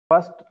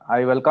First,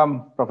 I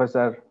welcome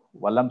Professor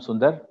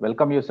Sundar.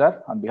 Welcome you,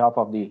 sir, on behalf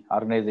of the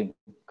organizing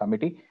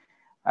committee,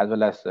 as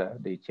well as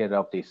the chair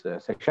of this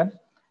section,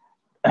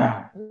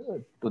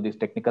 to this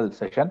technical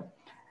session.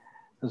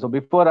 So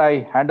before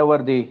I hand over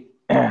the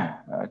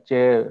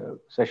chair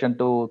session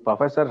to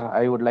Professor,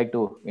 I would like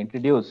to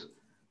introduce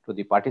to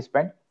the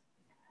participant.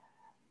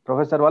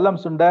 Professor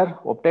Sundar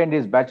obtained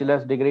his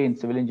bachelor's degree in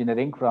civil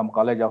engineering from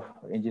College of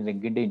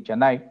Engineering Gindi in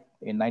Chennai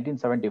in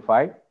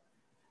 1975.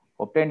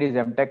 Obtained his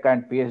MTech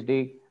and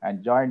PhD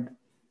and joined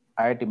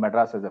IIT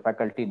Madras as a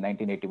faculty in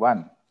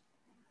 1981.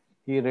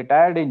 He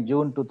retired in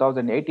June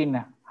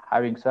 2018,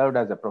 having served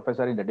as a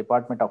professor in the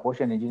Department of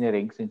Ocean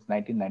Engineering since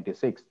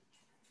 1996.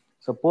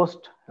 So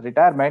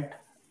post-retirement,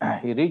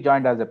 he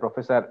rejoined as a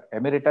professor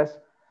emeritus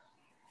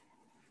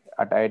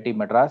at IIT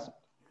Madras.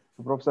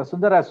 Professor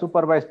Sundar has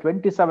supervised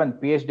 27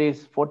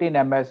 PhDs,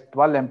 14 MS,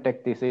 12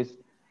 MTech theses,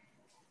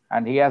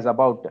 and he has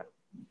about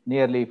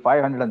nearly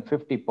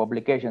 550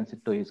 publications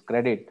to his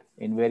credit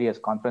in various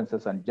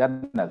conferences and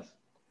journals.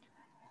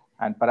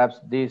 And perhaps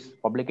these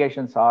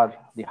publications are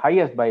the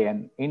highest by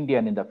an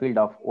Indian in the field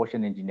of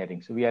ocean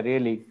engineering. So we are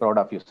really proud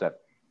of you, sir.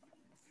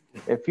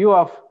 A few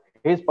of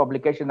his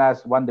publications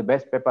has won the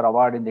Best Paper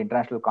Award in the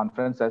international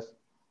conferences.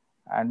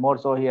 And more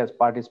so, he has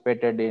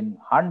participated in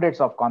hundreds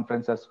of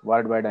conferences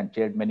worldwide and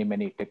chaired many,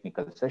 many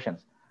technical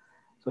sessions.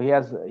 So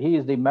he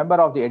is the member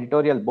of the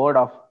editorial board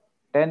of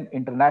 10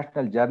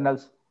 international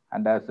journals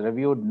and has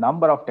reviewed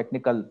number of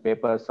technical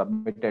papers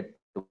submitted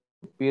to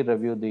peer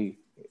review the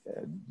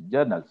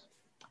journals.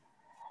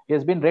 He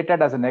has been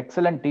rated as an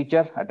excellent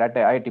teacher at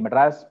IIT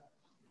Madras.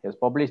 He has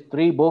published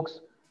 3 books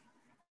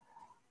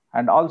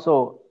and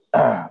also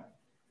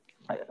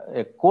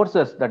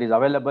courses that is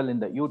available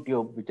in the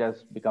YouTube, which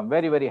has become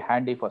very, very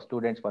handy for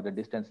students for the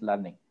distance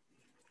learning.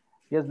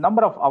 He has a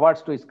number of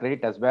awards to his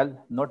credit as well,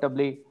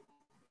 notably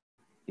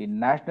the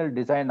National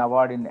Design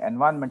Award in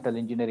Environmental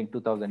Engineering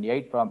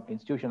 2008 from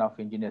Institution of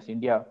Engineers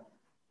India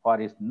for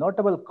his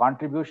notable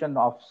contribution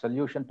of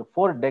solution to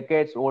 4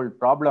 decades old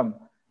problem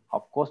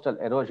of coastal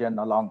erosion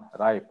along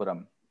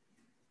Raipuram.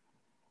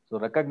 So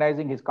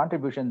recognizing his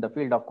contribution in the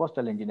field of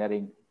coastal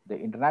engineering, the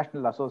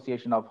International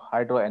Association of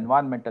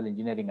Hydro-Environmental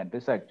Engineering and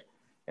Research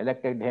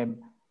elected him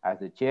as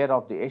the chair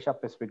of the Asia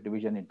Pacific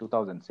Division in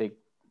 2006.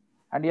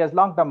 And he has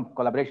long-term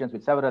collaborations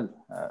with several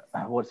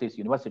overseas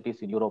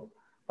universities in Europe,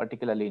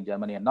 particularly in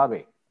Germany and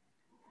Norway.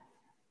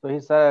 So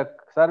he's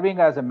serving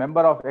as a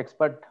member of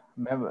expert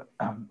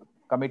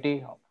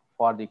committee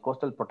for the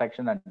Coastal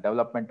Protection and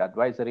Development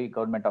Advisory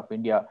Government of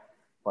India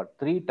for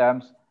 3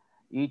 terms,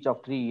 each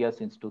of 3 years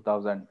since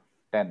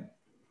 2010.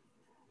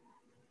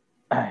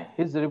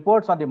 His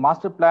reports on the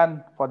master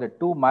plan for the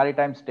 2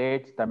 maritime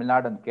states, Tamil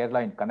Nadu and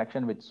Kerala, in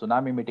connection with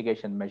tsunami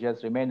mitigation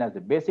measures remain as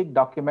a basic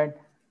document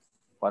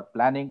for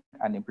planning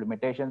and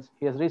implementations.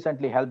 He has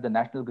recently helped the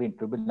National Green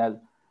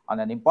Tribunal on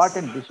an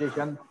important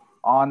decision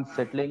on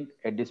settling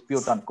a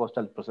dispute on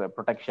coastal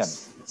protection.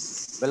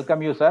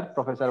 Welcome you, sir,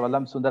 Professor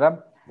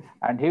Sundaram,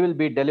 and he will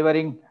be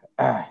delivering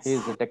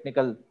his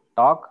technical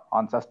talk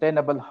on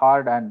sustainable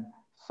hard and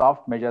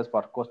soft measures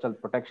for coastal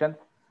protection.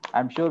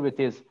 I'm sure with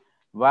his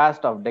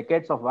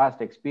decades of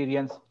vast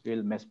experience,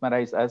 will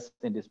mesmerize us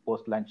in this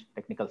post-lunch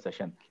technical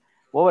session.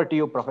 Over to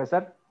you,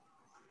 Professor,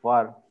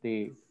 for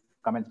the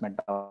commencement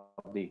of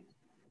the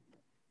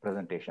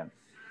presentation.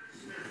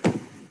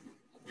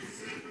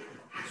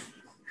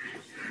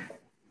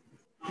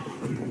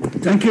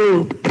 Thank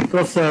you,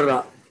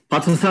 Professor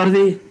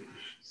Pathasarthi,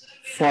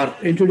 for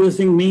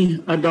introducing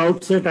me. At the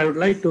outset, I would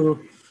like to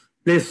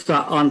place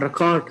on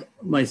record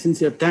my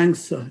sincere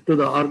thanks to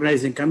the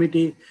organizing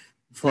committee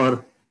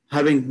for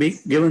having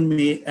given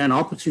me an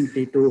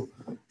opportunity to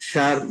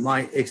share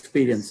my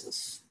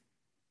experiences.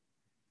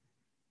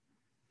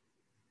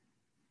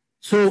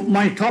 So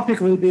my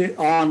topic will be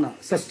on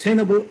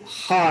sustainable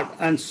hard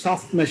and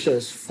soft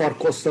measures for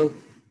coastal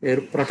air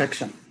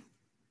protection.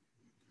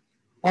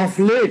 Of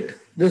late,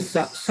 these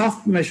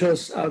soft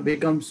measures have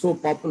become so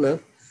popular,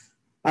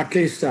 at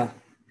least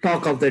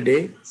talk of the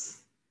day.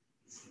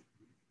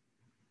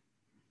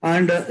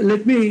 And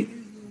let me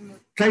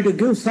try to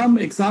give some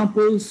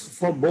examples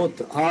for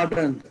both hard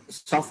and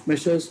soft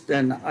measures.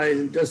 Then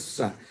I'll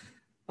just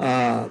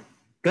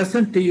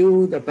present to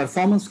you the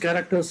performance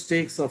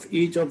characteristics of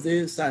each of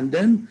these, and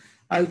then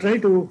I'll try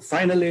to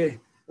finally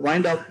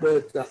wind up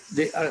with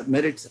the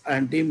merits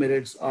and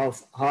demerits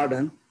of hard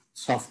and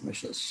soft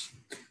measures.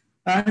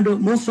 And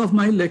most of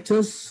my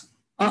lectures,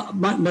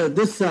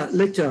 this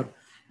lecture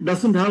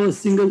doesn't have a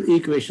single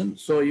equation,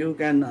 so you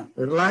can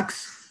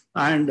relax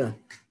and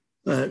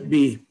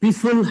be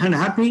peaceful and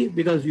happy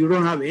because you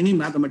don't have any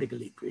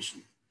mathematical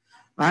equation.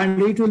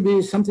 And it will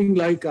be something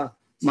like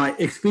my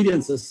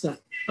experiences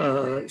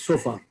so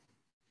far.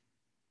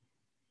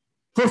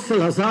 Coastal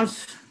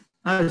hazards,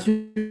 as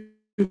you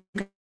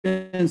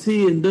can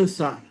see in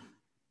this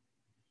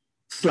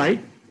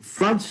slide,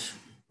 floods,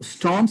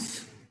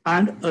 storms,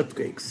 and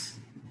earthquakes.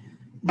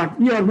 But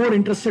we are more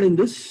interested in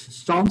this,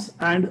 storms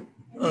and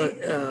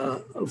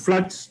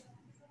floods.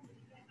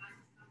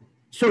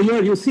 So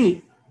here you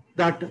see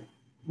that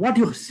what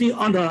you see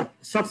on the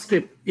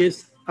subscript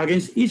is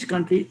against each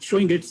country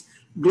showing its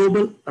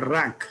global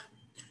rank.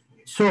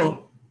 So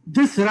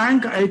this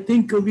rank, I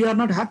think we are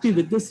not happy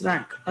with this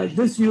rank.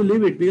 This you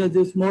leave it because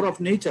it's more of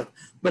nature.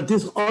 But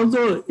this,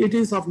 although it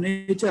is of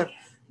nature,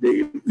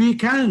 we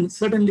can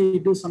certainly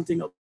do something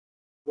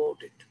about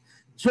it.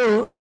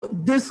 So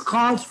this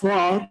calls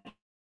for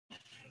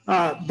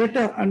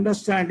better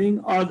understanding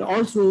and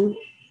also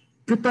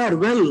prepare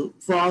well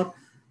for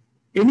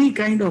any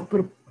kind of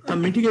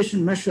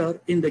mitigation measure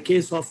in the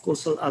case of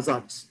coastal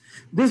hazards.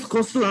 These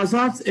coastal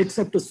hazards,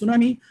 except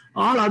tsunami,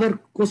 all other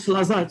coastal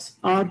hazards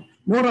are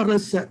more or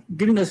less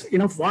giving us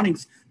enough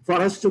warnings for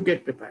us to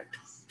get prepared.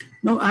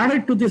 Now,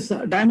 added to this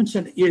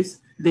dimension is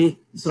the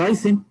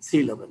rise in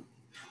sea level.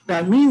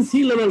 The mean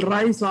sea level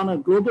rise on a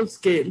global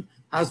scale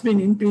has been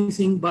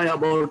increasing by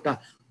about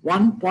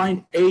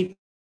 1.8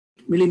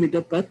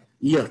 millimeter per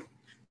year.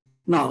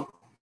 Now,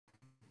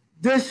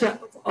 this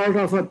out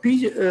of a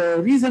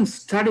recent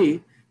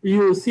study,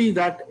 you see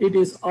that it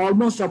is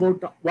almost about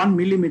 1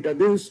 millimeter.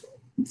 This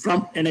is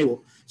from NIO.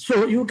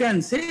 So you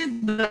can say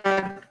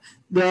that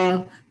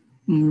the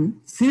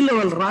sea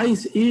level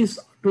rise is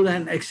to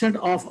an extent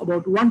of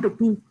about 1 to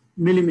 2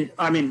 millimeter,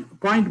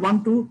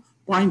 0.1 to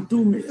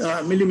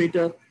 0.2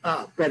 millimeter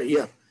per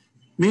year,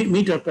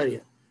 meter per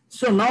year.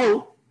 So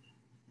now,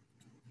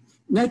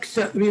 next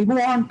we'll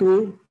move on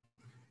to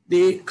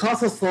the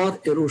causes for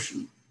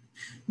erosion.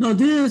 Now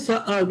this is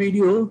a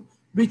video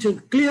which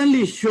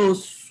clearly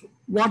shows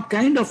what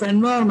kind of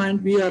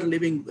environment we are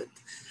living with.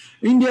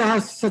 India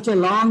has such a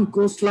long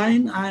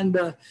coastline,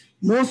 and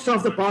most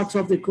of the parts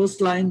of the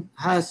coastline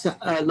has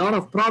a lot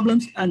of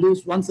problems, and there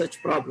is one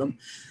such problem.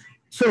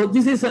 So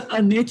this is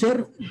a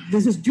nature,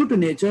 this is due to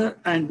nature,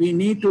 and we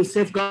need to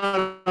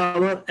safeguard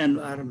our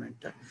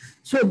environment.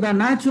 So the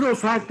natural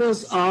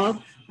factors are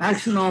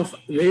action of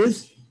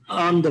waves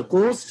on the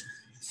coast,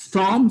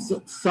 storms,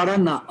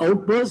 sudden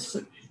outbursts,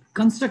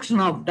 construction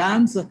of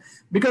dams,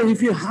 because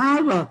if you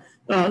have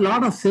a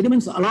lot of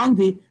sediments along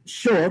the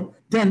shore,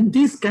 then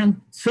these can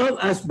serve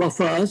as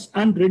buffers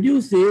and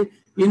reduce the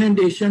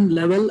inundation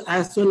level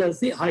as well as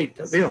the height,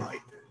 wave height.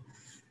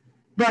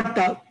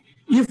 But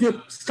if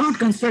you start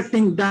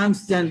constructing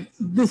dams, then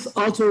this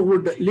also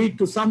would lead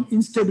to some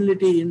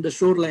instability in the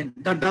shoreline.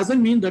 That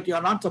doesn't mean that you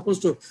are not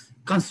supposed to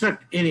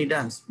construct any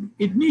dams.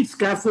 It needs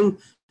careful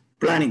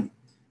planning.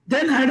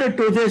 Then added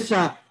to this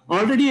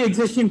already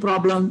existing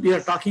problem, we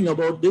are talking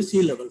about the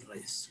sea level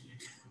rise.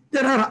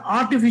 There are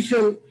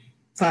artificial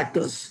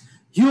factors,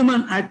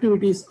 human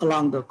activities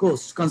along the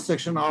coast,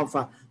 construction of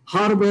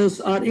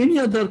harbors or any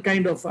other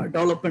kind of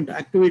development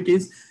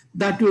activities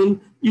that will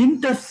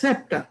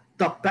intercept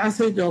the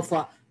passage of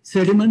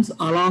sediments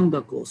along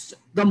the coast.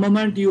 The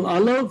moment you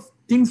allow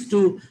things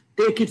to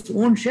take its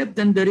own shape,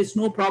 then there is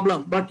no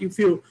problem. But if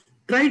you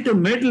try to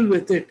meddle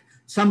with it,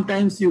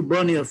 sometimes you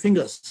burn your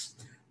fingers.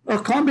 A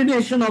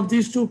combination of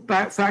these two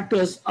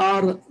factors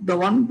are the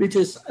one which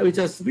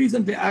has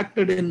recently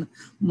acted in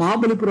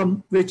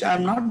Mahabalipuram, which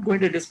I'm not going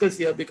to discuss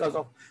here because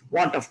of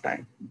want of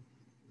time.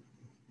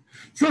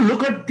 So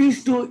look at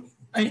these two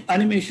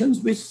animations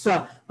which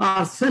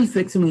are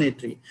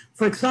self-explanatory.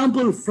 For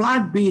example,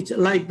 flat beach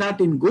like that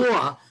in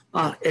Goa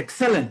are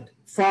excellent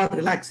for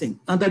relaxing,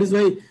 and that is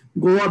why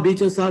Goa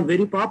beaches are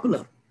very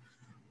popular.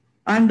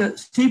 And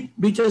steep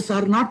beaches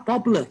are not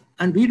popular,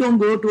 and we don't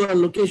go to a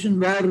location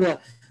where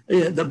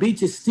the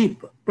beach is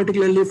steep,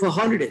 particularly for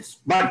holidays.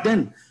 But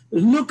then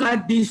look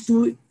at these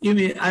two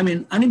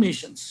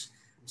animations.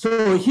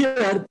 So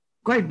here,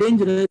 quite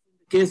dangerous in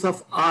the case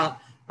of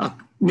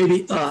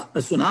maybe a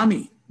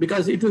tsunami,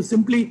 because it will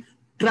simply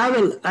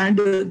travel, and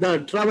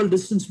the travel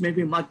distance may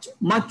be much,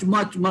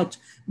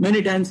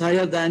 many times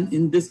higher than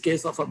in this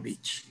case of a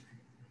beach.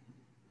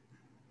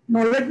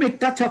 Now let me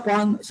touch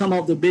upon some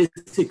of the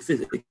basic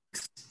physics.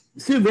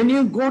 See, when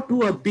you go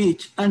to a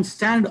beach and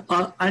stand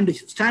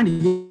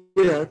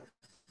here,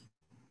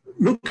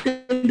 look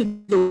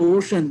into the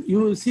ocean, you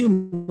will see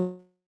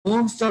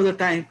most of the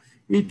time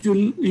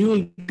you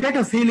will get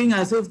a feeling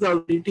as if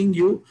they're hitting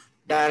you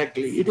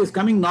directly. It is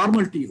coming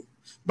normal to you.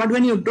 But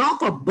when you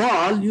drop a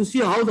ball, you see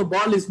how the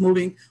ball is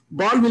moving.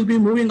 Ball will be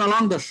moving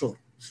along the shore.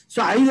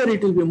 So either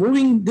it will be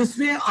moving this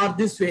way or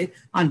this way,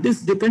 and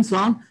this depends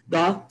on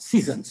the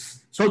seasons.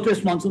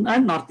 Southwest monsoon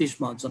and northeast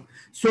monsoon.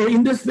 So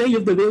in this way,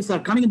 if the waves are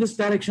coming in this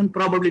direction,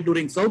 probably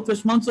during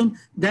southwest monsoon,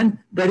 then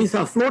there is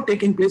a flow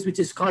taking place, which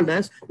is called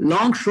as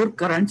longshore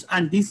currents,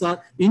 and these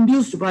are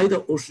induced by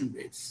the ocean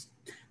waves.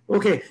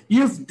 Okay,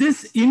 if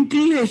this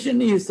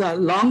inclination is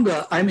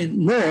longer,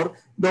 more,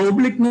 the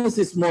obliqueness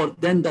is more,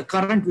 then the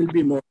current will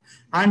be more.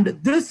 And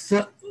this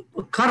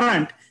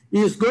current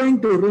is going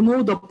to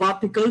remove the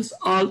particles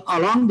all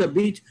along the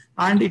beach,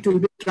 and it will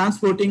be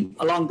transporting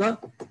along the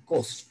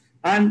coast.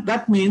 And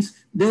that means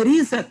there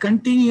is a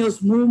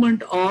continuous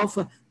movement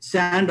of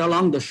sand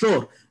along the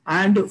shore.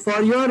 And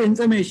for your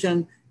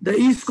information, the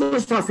east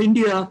coast of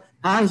India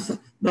has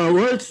the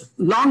world's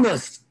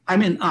longest,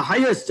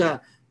 highest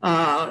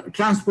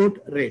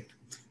transport rate.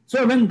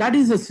 So when that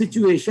is the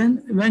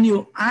situation, when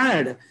you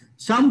add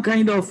some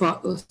kind of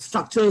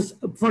structures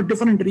for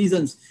different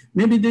reasons.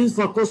 Maybe this is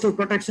for coastal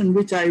protection,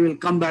 which I will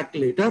come back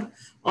later,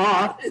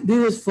 or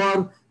this is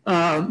for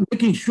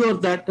making sure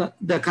that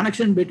the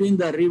connection between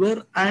the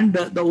river and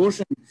the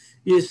ocean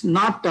is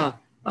not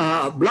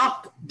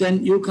blocked.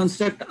 Then you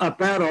construct a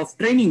pair of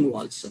training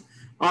walls.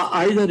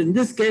 Either in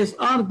this case,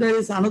 or there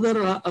is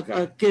another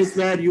case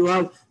where you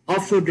have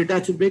offshore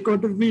detached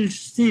breakwater. We'll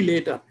see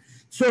later.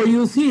 So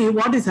you see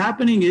what is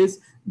happening is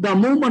the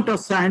movement of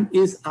sand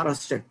is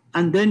arrested,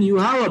 and then you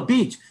have a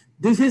beach.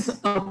 This is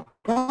a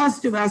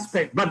positive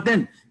aspect, but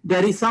then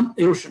there is some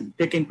erosion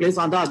taking place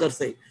on the other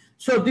side.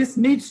 So this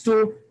needs to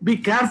be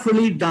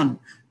carefully done.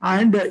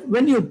 And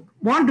when you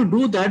want to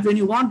do that, when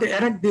you want to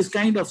erect this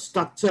kind of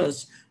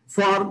structures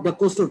for the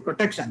coastal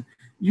protection,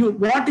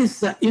 what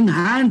is in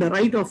hand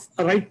right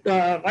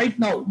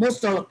now,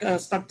 most of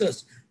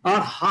structures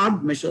are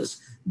hard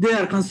measures. They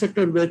are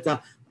constructed with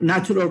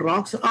natural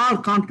rocks or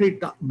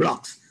concrete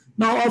blocks.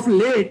 Now, of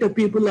late,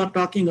 people are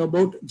talking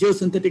about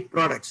geosynthetic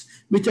products,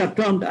 which are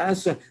termed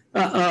as a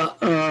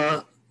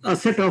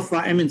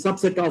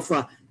subset of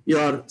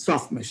your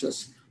soft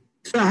measures.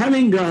 So,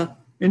 having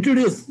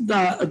introduced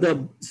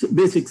the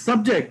basic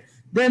subject,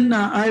 then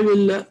I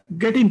will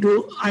get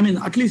into,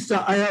 at least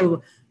I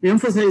have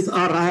emphasized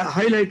or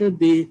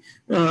highlighted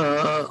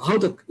how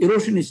the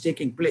erosion is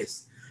taking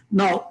place.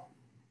 Now,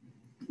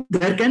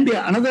 there can be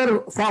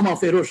another form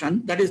of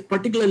erosion, that is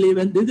particularly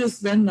when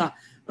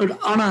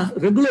on a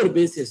regular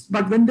basis.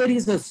 But when there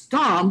is a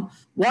storm,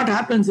 what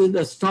happens is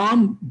the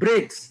storm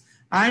breaks,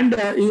 and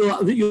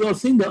you have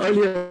seen the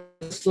earlier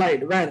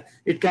slide where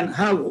it can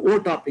have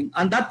overtopping,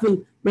 and that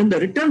will, when the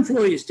return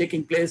flow is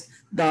taking place,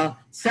 the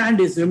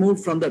sand is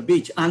removed from the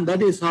beach, and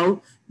that is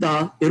how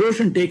the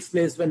erosion takes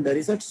place when there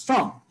is a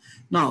storm.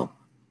 Now,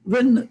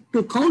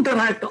 to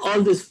counteract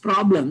all these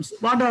problems,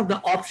 what are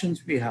the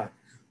options we have?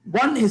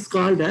 One is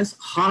called as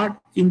hard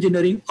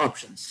engineering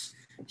options.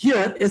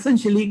 Here,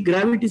 essentially,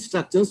 gravity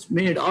structures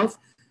made of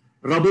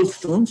rubble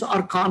stones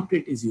or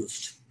concrete is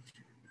used.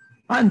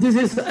 And this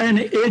is an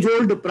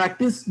age-old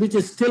practice which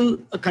is still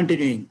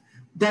continuing.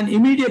 Then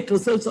immediate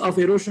results of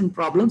erosion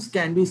problems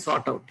can be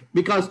sought out,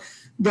 because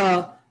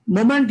the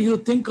moment you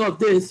think of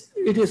this,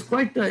 it is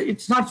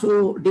it's not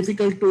so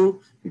difficult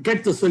to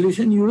get the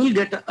solution. You will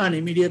get an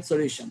immediate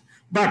solution,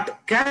 but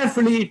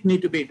carefully it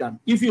needs to be done.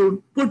 If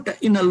you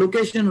put in a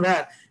location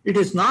where it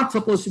is not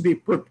supposed to be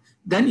put,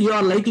 then you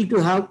are likely to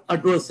have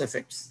adverse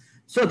effects.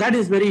 So that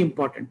is very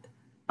important.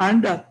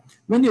 And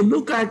when you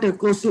look at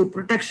coastal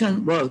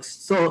protection works,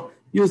 so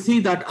you see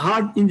that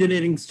hard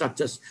engineering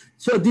structures.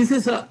 So this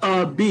is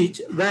a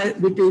beach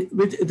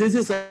this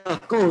is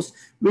a coast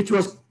which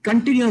was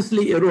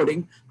continuously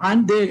eroding,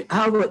 and they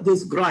have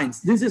these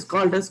groins. This is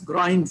called as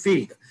groin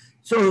field.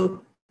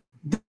 So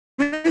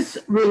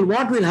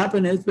what will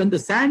happen is when the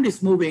sand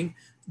is moving,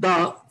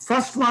 the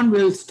first one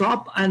will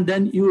stop, and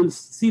then you will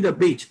see the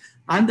beach,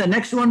 and the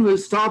next one will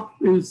stop,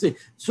 you will see.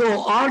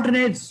 So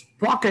alternate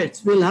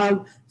pockets will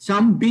have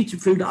some beach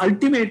filled.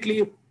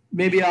 Ultimately,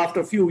 maybe after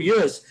a few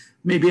years,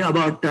 maybe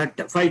about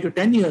 5 to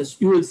 10 years,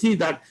 you will see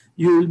that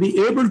you will be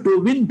able to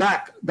win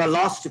back the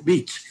lost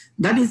beach.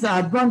 That is the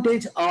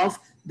advantage of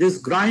this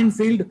groin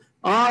field,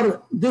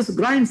 or this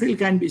groin field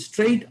can be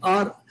straight,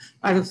 or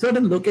at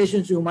certain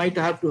locations you might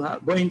have to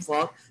have going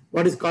for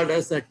what is called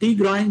as T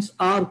groins,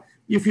 or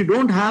if you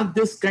don't have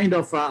this kind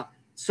of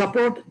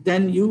support,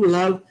 then you will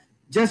have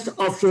just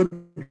offshore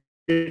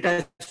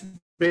detached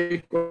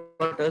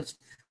breakwaters,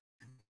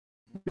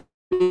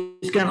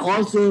 which can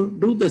also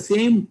do the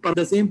same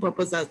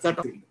purpose as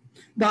that field.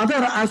 The other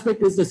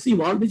aspect is the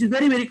seawall, which is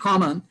very, very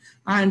common,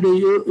 and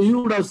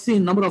you would have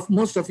seen,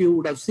 most of you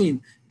would have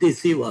seen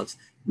these seawalls.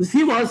 The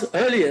seawalls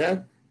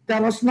earlier,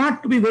 there was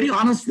not, to be very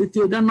honest with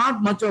you, there are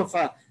not much of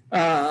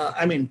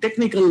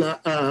technical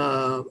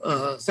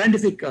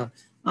scientific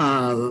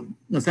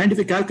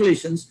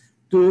calculations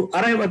to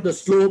arrive at the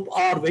slope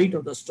or weight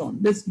of the stone.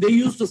 They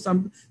used to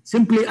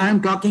simply, I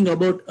am talking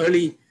about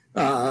early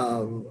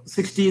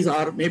 60s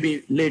or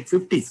maybe late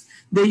 50s.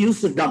 They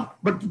used to dump,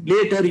 but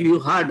later you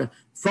had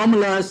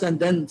formulas and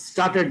then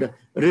started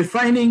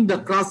refining the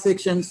cross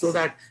section so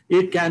that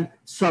it can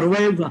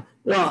survive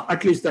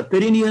at least the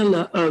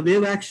perennial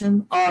wave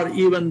action or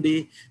even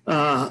the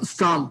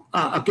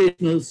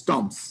occasional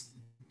storms.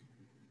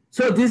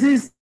 So this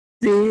is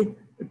the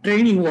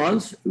training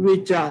walls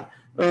which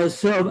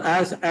serve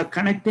as a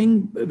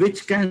connecting,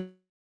 which can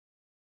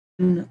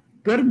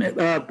permit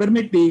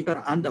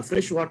the and the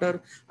fresh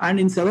water, and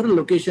in several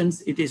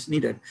locations it is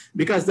needed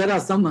because there are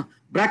some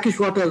brackish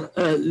water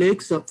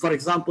lakes, for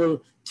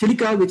example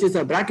Chilika, which is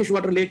a brackish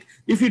water lake.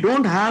 If you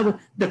don't have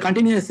the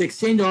continuous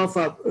exchange of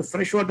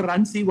fresh water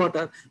and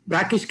seawater,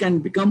 brackish can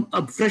become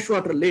a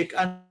freshwater lake,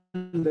 and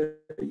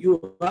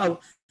you have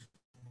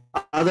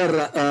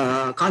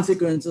other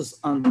consequences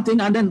on something.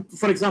 And then,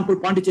 for example,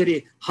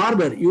 Pondicherry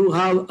Harbor, you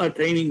have a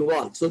training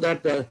wall so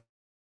that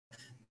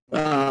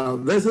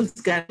vessels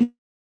can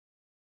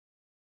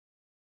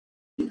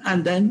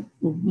and then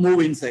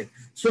move inside.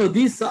 So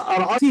these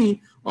are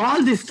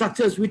all these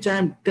structures which I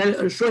am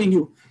showing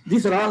you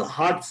These are all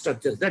hard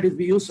structures. That is,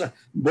 we use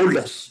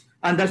boulders,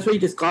 and that's why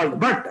it is called.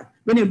 But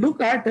when you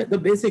look at the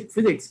basic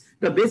physics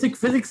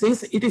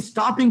is it is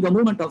stopping the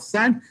movement of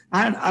sand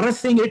and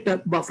arresting it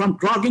from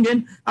clogging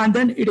in, and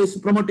then it is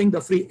promoting the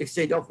free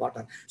exchange of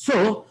water.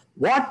 So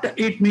what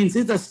it means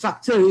is the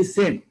structure is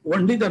same.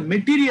 Only the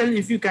material,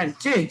 if you can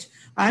change,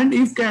 and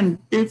if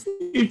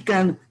it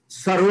can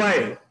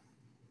survive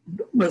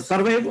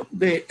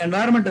the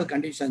environmental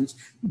conditions,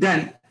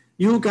 then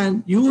you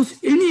can use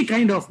any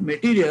kind of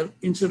material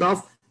instead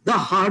of the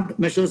hard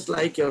measures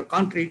like your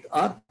concrete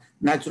or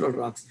natural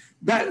rocks.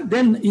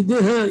 Then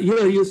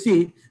here you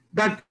see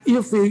that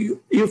if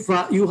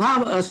you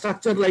have a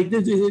structure like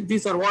this,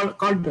 these are all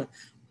called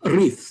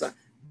reefs.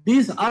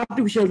 These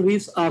artificial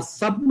reefs are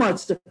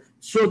submerged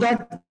so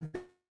that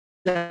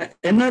the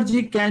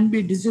energy can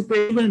be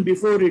dissipated even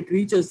before it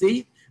reaches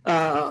the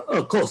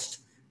coast.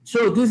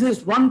 So this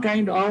is one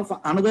kind of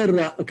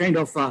another kind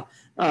of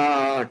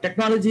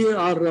technology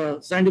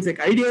or scientific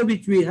idea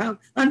which we have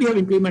and we have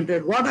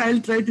implemented. What I'll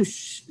try to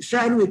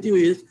share with you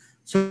is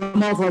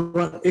some of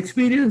our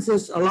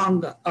experiences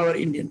along our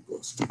Indian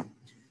coast.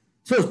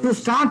 So to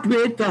start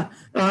with,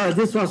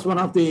 this was one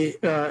of the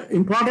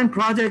important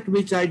projects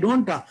which I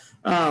don't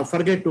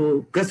forget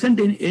to present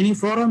in any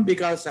forum,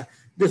 because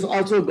this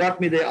also got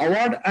me the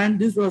award, and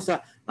this was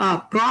a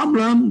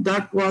problem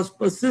that was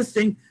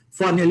persisting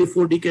for nearly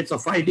 4 decades or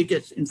 5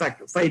 decades, in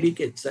fact, 5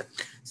 decades.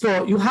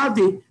 So you have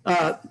the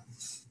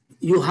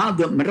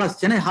Madras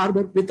Chennai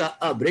harbor with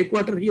a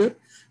breakwater here.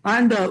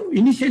 And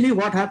initially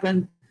what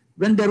happened,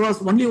 when there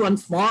was only one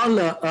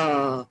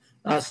small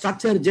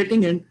structure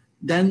jetting in,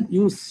 then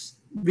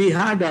we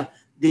had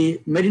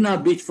the Marina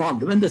Beach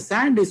formed. When the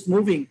sand is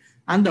moving,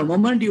 and the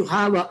moment you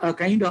have a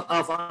kind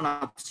of an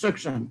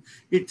obstruction,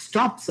 it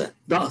stops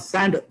the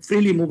sand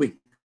freely moving.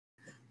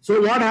 So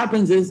what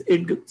happens is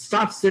it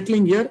starts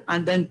settling here,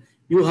 and then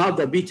you have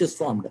the beaches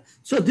formed.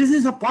 So this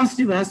is a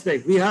positive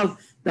aspect. We have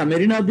the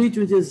Marina Beach,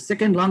 which is the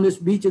second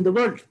longest beach in the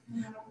world.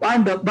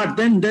 And, but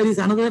then there is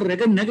another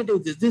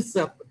negative. This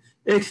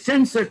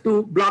extends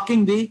to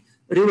blocking the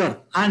river.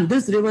 And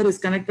this river is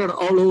connected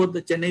all over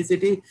the Chennai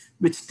city,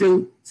 which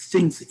still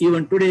stinks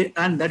even today.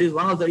 And that is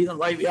one of the reasons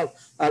why we have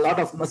a lot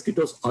of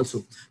mosquitoes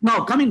also.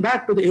 Now, coming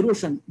back to the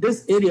erosion,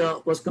 this area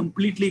was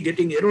completely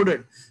getting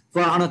eroded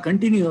on a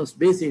continuous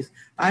basis.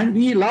 And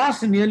we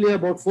lost nearly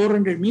about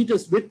 400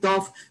 meters width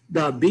of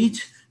the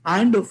beach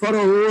and for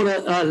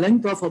over a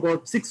length of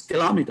about 6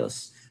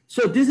 kilometers.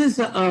 So this is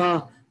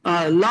a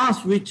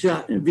loss which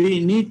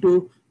we need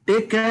to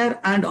take care.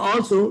 And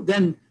also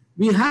then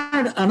we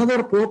had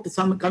another port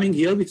coming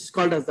here, which is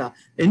called as the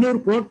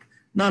Ennur port.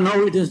 Now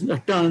it is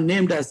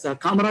named as the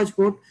Kamaraj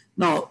port.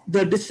 Now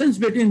the distance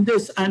between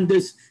this and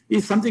this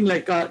is something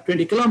like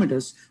 20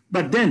 kilometers.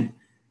 But then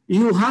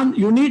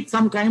you need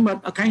some kind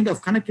of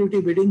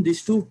connectivity between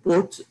these two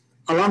ports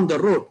along the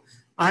road.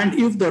 And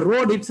if the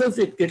road itself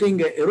is getting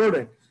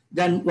eroded,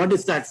 then what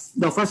is that?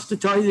 The first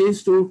choice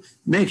is to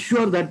make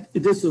sure that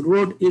this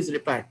road is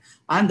repaired.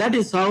 And that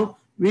is how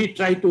we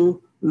try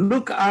to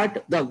look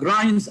at the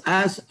groins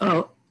as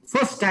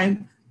first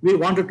time we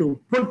wanted to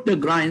put the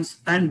groins,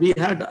 and we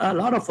had a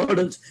lot of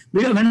hurdles.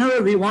 Because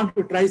whenever we want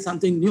to try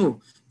something new,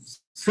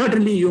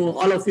 certainly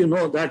all of you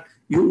know that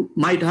you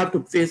might have to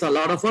face a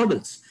lot of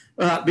hurdles.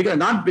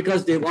 Not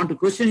because they want to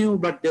question you,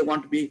 but they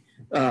want to be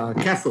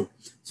careful.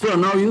 So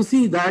now you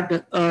see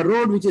that a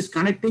road which is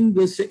connecting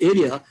this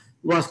area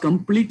was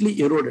completely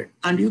eroded.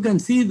 And you can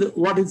see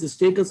what is the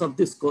status of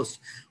this coast.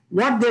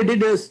 What they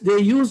did is they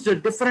used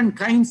different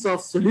kinds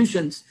of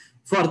solutions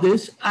for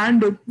this,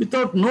 and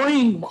without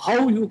knowing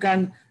how you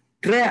can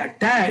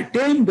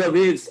tame the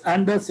waves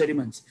and the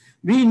sediments.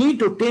 We need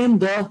to tame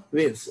the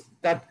waves.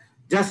 That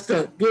just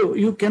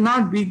you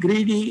cannot be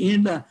greedy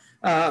in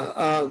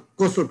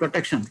coastal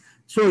protection.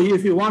 So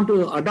if you want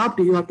to adopt,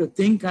 you have to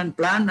think and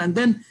plan. And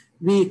then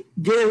we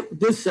gave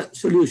this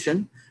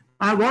solution.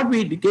 And what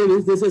we gave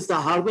is, this is the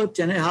harbor,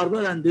 Chennai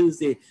harbor, and this is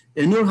the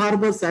Ennur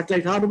harbor,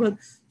 satellite harbor.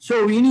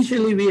 So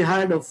initially we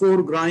had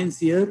 4 groins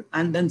here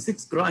and then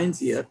 6 groins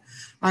here.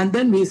 And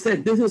then we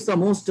said this is the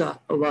most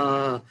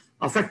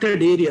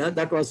affected area.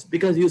 That was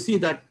because you see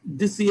that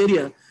this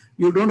area,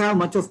 you don't have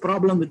much of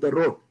problem with the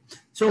road.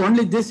 So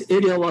only this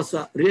area was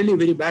really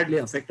very badly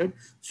affected.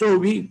 So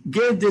we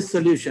gave this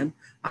solution,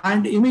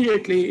 and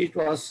immediately it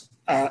was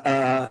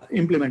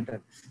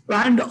implemented.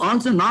 And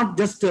also not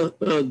just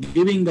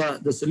giving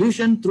the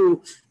solution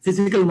through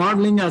physical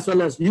modeling as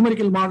well as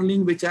numerical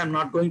modeling, which I'm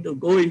not going to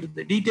go into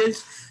the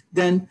details.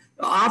 Then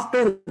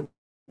after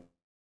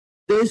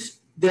this,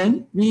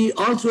 then we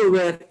also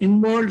were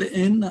involved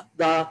in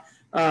the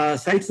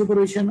site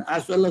supervision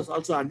as well as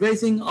also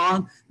advising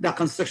on the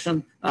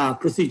construction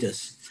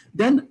procedures.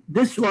 Then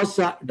this was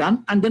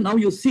done, and then now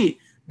you see,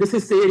 this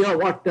is the area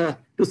what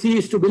to see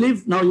is to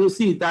believe. Now you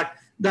see that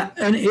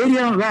an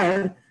area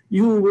where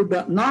you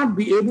would not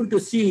be able to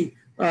see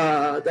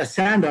the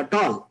sand at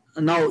all.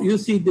 Now you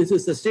see this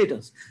is the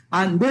status.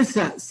 And this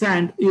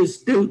sand is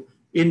still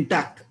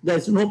intact.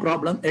 There's no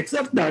problem,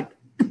 except that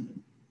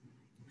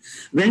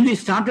when we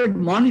started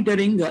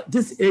monitoring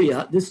this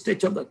area, this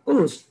stretch of the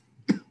coast,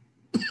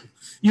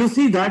 you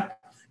see that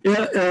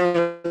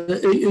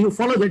you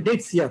follow the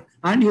dates here,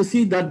 and you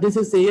see that this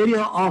is the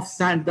area of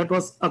sand that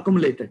was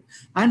accumulated.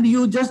 And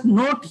you just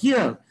note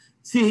here,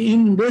 see,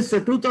 in this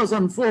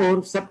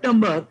 2004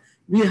 September,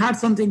 we had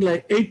something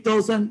like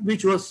 8,000,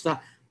 which was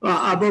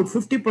about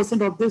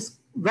 50% of this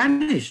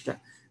vanished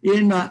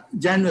in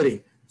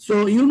January.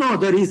 So you know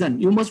the reason.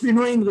 You must be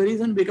knowing the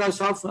reason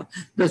because of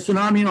the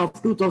tsunami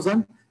of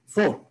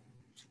 2004.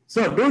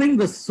 So during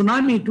the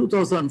tsunami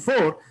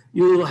 2004,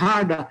 you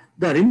had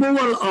the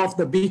removal of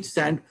the beach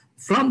sand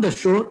from the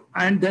shore,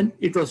 and then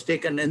it was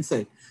taken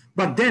inside.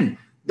 But then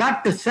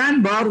that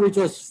sandbar which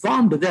was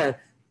formed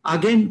there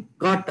again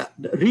got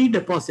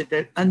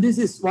redeposited, and this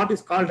is what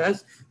is called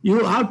as,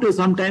 you have to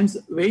sometimes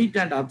wait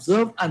and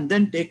observe and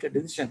then take a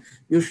decision.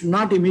 You should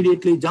not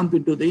immediately jump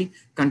into the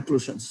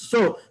conclusions.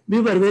 So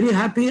we were very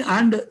happy,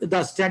 and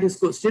the status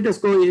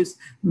quo is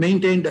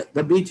maintained,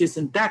 the beach is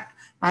intact,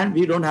 and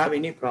we don't have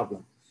any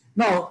problem.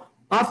 Now,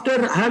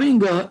 after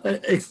having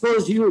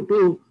exposed you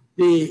to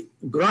the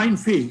groin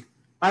field,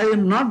 I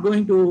am not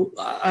going to,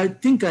 I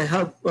think I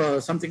have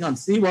something on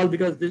seawall,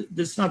 because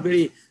this is not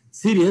very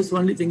serious.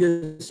 Only thing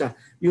is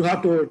you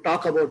have to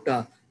talk about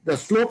the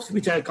slopes,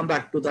 which I'll come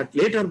back to that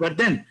later. But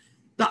then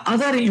the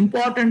other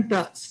important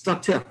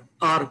structure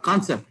or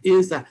concept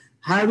is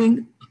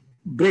having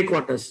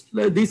breakwaters.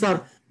 These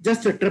are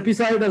just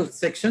trapezoidal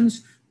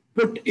sections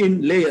put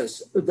in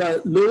layers.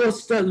 The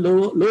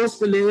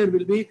lowest layer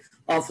will be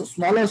of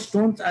smaller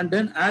stones, and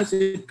then as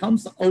it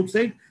comes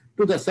outside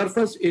to the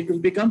surface, it will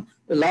become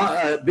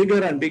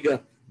bigger and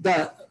bigger.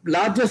 The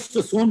largest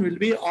zone will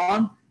be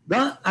on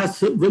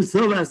will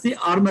serve as the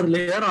armor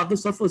layer or the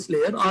surface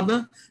layer or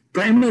the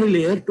primary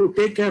layer to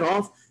take care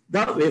of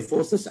the wave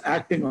forces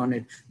acting on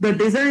it. The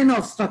design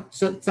of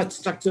such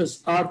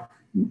structures are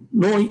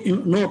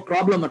no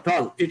problem at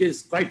all. It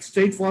is quite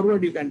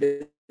straightforward. You can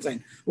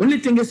design. Only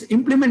thing is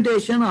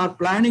implementation or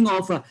planning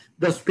of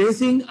the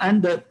spacing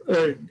and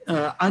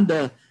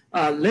the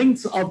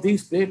lengths of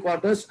these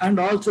breakwaters, and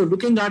also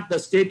looking at the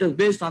status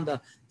based on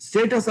the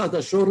status of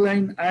the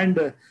shoreline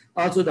and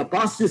also the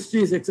past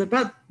histories,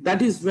 etc.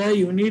 That is where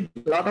you need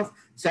a lot of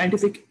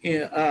scientific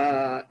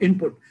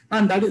input,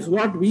 and that is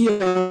what we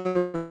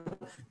are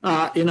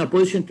in a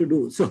position to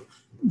do. So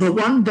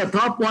the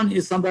top one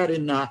is somewhere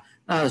in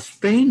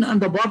Spain,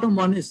 and the bottom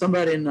one is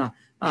somewhere in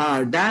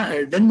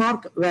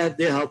Denmark, where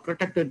they have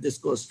protected this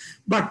coast.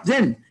 But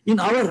then in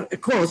our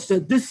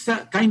coast, this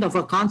kind of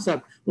a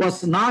concept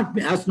has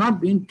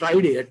not been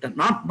tried yet,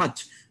 not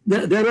much.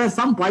 There are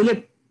some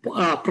pilot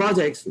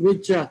projects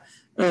which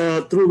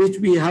through which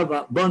we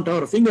have burnt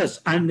our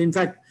fingers, and in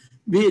fact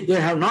they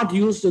have not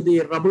used the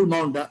rubble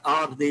mound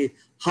or the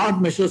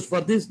hard measures for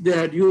this. They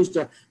had used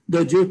the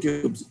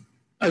geotubes.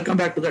 I'll come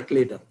back to that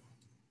later.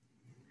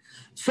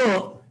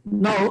 So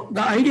now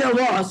the idea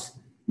was,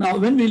 now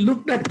when we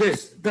looked at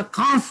this, the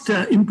cost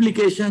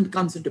implication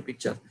comes into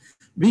picture.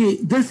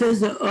 This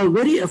is a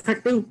very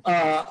effective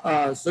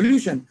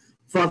solution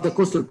for the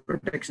coastal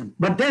protection.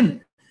 But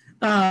then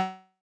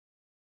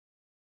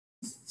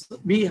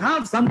we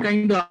have some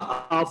kind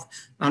of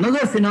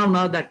another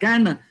phenomena that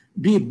can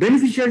be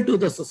beneficial to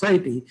the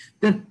society,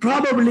 then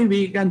probably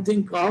we can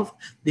think of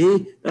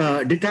the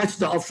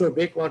detached offshore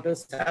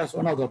breakwaters as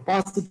one of the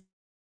positive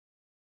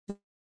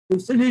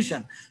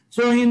solution.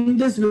 So in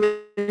this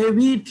way,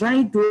 we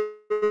try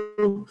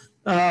to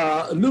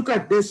look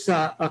at this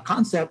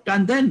concept,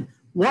 and then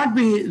what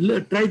we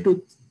try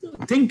to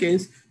think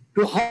is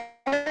to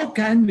how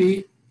can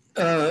we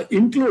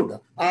include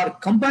or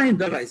combine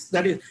the rise.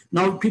 That is,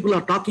 now people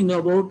are talking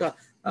about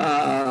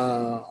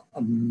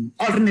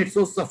alternate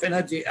sources of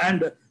energy,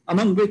 and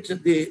among which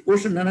the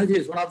ocean energy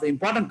is one of the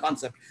important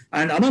concepts,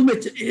 and among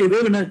which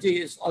wave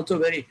energy is also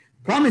very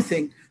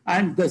promising.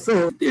 And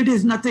so it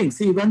is nothing.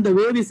 See, when the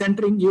wave is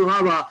entering, you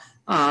have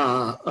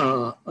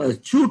a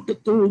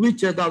chute through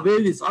which the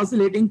wave is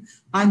oscillating,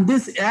 and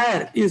this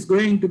air is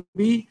going to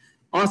be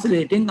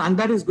oscillating, and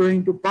that is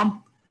going to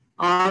pump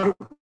or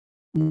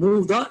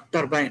move the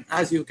turbine,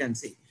 as you can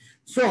see.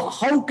 So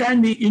how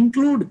can we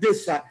include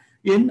this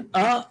in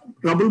a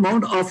rubble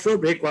mound offshore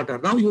breakwater?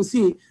 Now you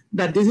see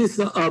that this is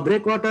a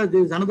breakwater,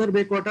 this is another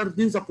breakwater,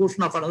 this is a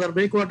portion of another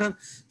breakwater.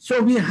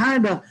 So we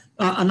had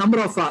a number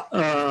of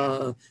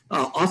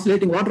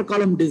oscillating water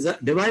column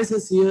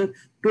devices here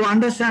to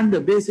understand the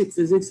basic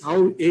physics,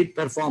 how it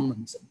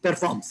performs.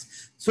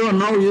 So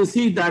now you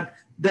see that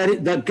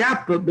the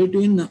gap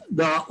between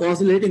the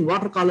oscillating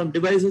water column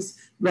devices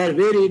were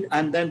varied,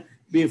 and then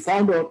we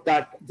found out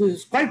that this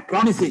is quite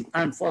promising.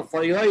 And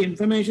for your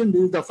information,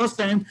 this is the first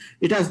time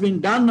it has been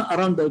done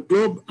around the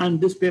globe, and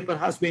this paper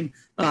has been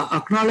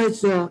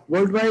acknowledged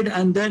worldwide.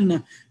 And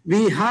then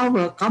we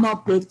have come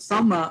up with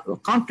some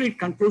concrete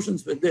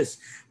conclusions with this.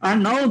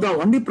 And now the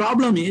only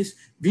problem is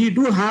we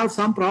do have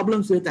some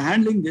problems with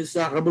handling this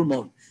rubble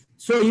mound.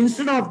 So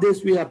instead of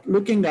this, we are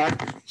looking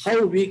at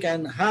how we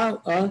can have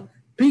a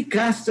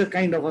precast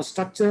kind of a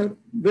structure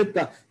with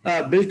the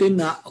built-in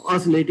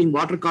oscillating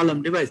water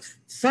column device.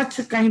 Such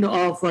a kind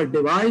of a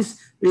device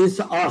is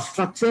a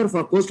structure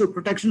for coastal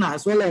protection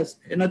as well as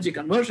energy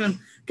conversion,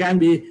 can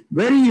be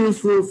very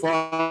useful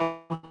for,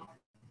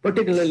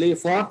 particularly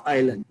for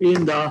island.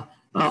 In the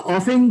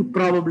offing,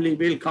 probably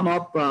will come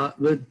up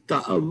with,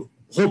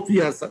 hope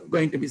we are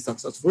going to be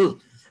successful.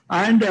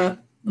 And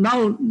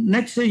now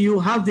next you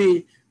have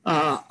the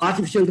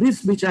artificial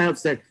reefs, which I have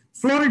said.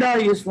 Florida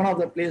is one of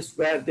the places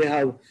where they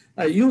have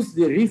used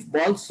the reef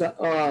balls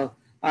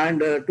and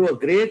to a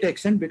great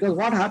extent, because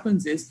what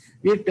happens is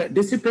it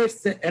dissipates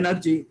the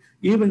energy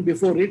even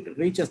before it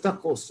reaches the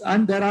coast.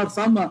 And there are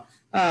some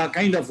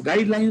kind of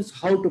guidelines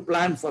how to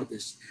plan for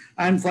this.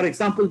 And for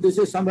example, this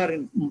is somewhere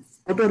in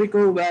Puerto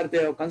Rico where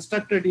they have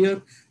constructed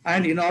here,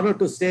 and in order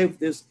to save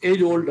this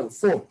age-old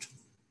fort.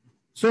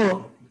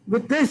 So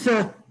with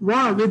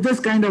this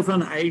kind of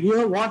an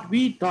idea, what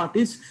we thought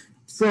is,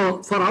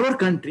 so for our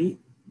country,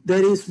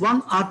 there is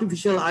one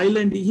artificial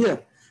island here,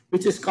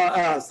 which is called,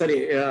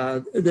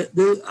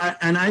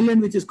 an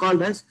island which is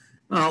called as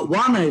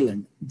One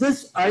Island.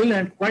 This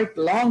island, quite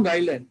long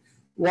island,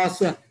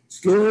 was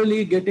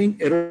slowly getting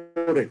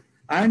eroded.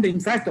 And in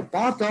fact, a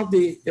part of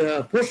the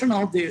portion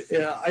of the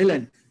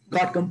island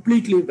got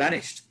completely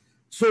vanished.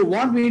 So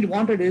what we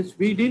wanted is,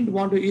 we didn't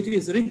want to, it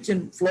is rich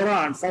in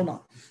flora and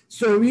fauna.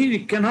 So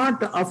we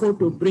cannot afford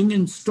to bring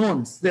in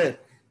stones there.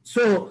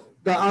 So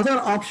the other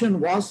option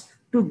was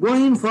to go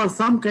in for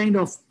some kind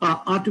of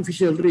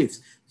artificial reefs.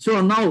 So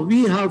now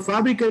we have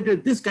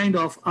fabricated this kind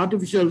of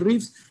artificial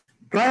reefs.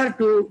 Prior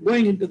to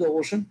going into the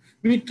ocean,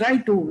 we try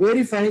to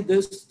verify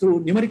this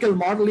through numerical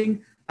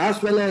modeling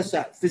as well as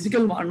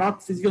physical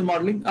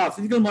modeling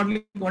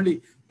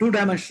only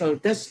two-dimensional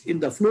tests in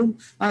the flume.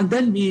 And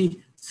then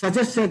we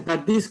suggested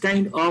that this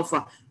kind of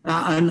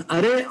an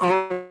array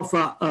of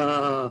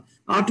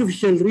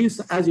artificial reefs,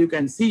 as you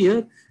can see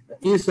here,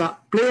 is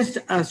placed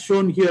as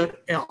shown here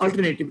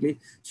alternatively,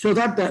 so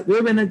that the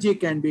wave energy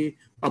can be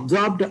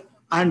absorbed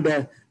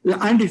and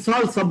it's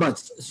all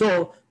submerged.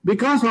 So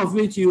because of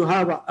which you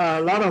have a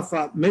lot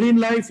of marine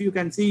life you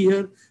can see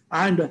here,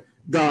 and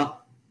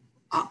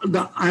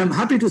I am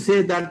happy to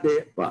say that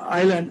the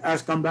island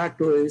has come back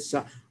to its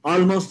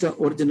almost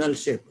original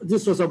shape.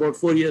 This was about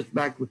 4 years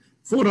back,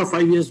 4 or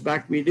 5 years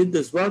back we did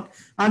this work,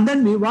 and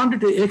then we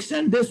wanted to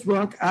extend this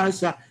work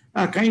as a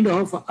kind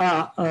of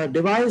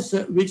device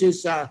which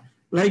is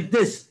like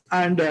this,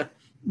 and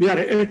we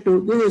are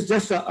to, this is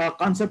just a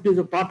concept, is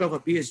a part of a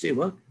PhD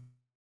work.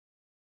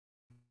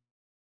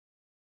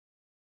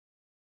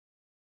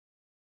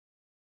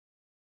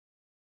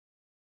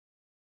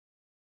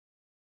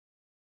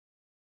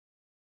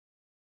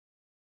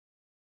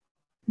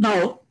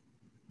 Now,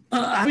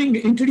 having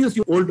introduced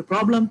you old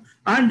problem,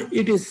 and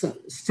it is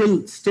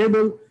still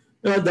stable.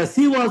 The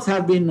seawalls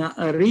have been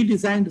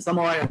redesigned.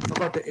 Somehow I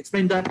forgot to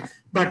explain that,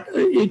 but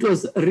it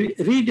was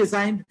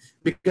redesigned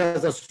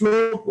because the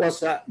slope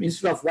was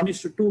instead of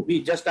 1:2,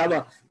 we just have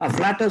a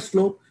flatter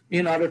slope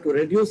in order to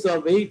reduce the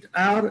weight.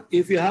 Or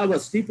if you have a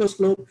steeper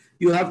slope,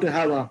 you have to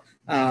have a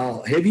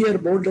heavier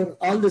boulder.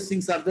 All these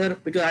things are there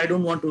because I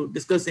don't want to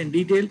discuss in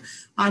detail.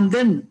 And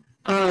then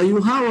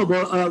you have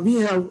about we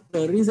have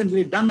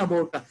recently done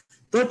about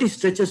 30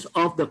 stretches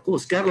of the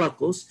coast, Kerala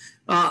coast,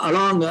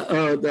 along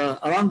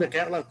the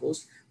Kerala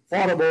coast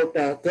for about,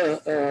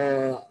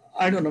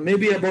 I don't know,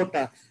 maybe about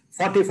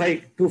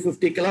 45 to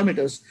 50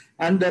 kilometers.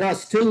 And there are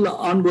still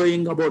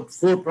ongoing about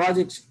 4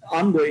 projects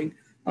ongoing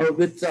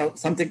with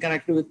something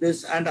connected with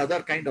this and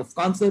other kind of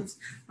concepts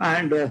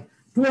and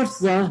towards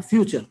the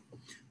future.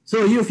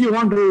 So if you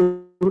want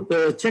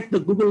to check the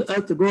Google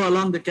Earth, go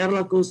along the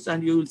Kerala coast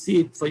and you will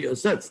see it for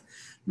yourself.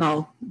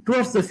 Now,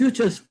 towards the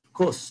future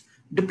coast,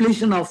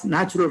 depletion of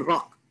natural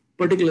rock,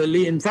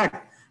 particularly, in fact,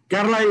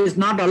 Kerala is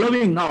not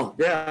allowing now.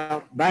 They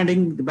are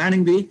banning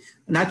the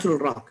natural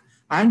rock.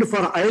 And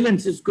for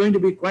islands, it's going to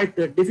be quite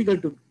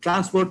difficult to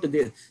transport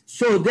there.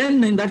 So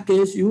then in that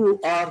case, you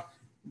are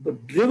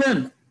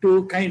driven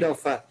to kind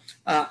of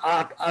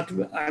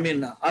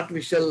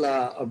artificial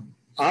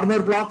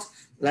armor blocks,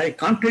 like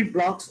concrete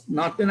blocks,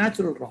 not the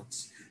natural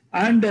rocks.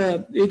 And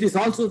it is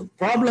also the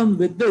problem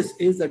with this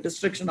is the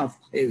destruction of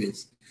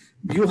highways.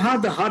 You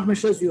have the hard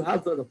measures, you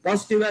have the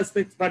positive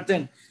aspects, but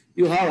then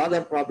you have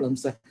other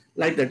problems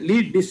like that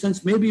lead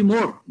distance may be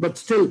more, but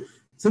still,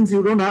 since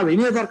you don't have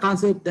any other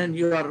concept, then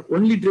you are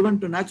only driven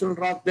to natural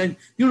rock, then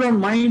you don't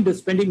mind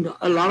spending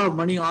a lot of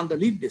money on the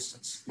lead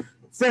distance.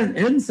 So,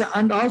 hence,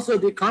 and also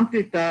the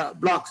concrete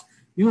blocks.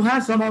 You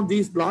have some of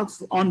these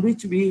blocks on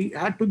which we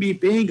had to be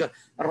paying a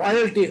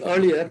royalty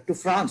earlier to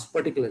France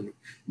particularly.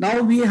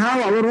 Now we have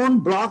our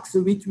own blocks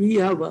which we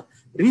have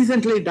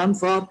recently done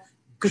for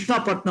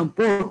Krishnapatnam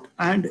port,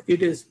 and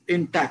it is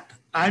intact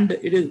and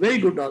it is very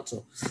good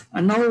also.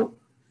 And now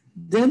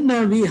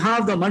then we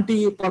have the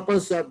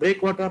multi-purpose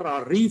breakwater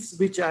or reefs,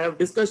 which I have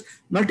discussed.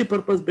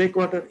 Multi-purpose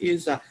breakwater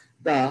is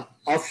the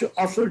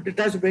offshore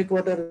detached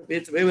breakwater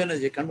with wave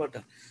energy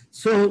converter.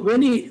 So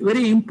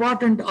very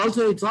important.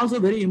 Also, it's also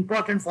very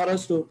important for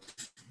us to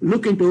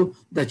look into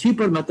the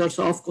cheaper methods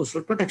of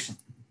coastal protection.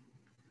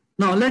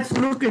 Now let's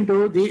look into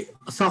the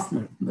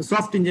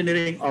soft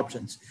engineering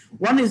options.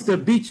 One is the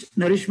beach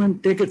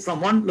nourishment, take it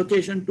from one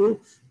location to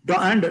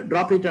and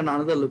drop it in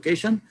another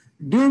location.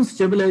 Dune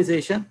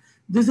stabilization.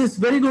 This is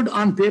very good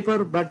on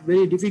paper, but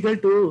very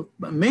difficult to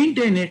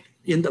maintain it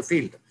in the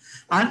field.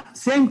 And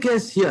same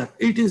case here,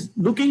 it is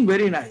looking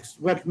very nice,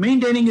 but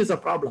maintaining is a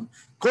problem.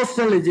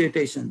 Coastal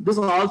vegetation, this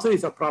also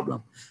is a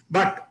problem.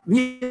 But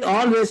we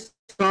always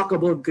talk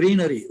about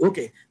greenery.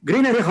 Okay,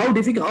 greenery, how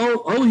difficult,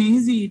 how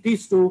easy it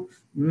is to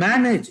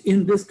manage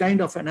in this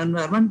kind of an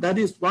environment. That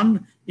is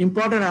one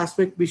important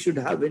aspect we should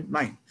have in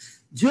mind.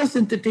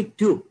 Geosynthetic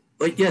tube,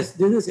 yes,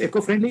 this is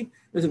eco-friendly,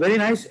 it's very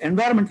nice,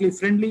 environmentally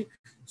friendly.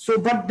 So,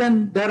 but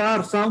then there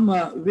are some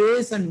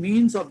ways and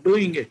means of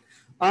doing it.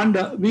 And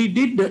we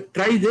did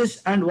try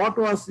this, and what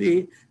was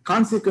the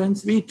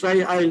consequence?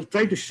 I'll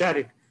try to share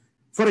it.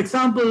 For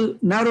example,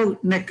 narrow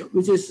neck,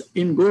 which is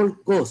in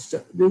Gold Coast.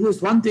 This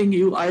is one thing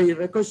I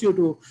request you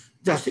to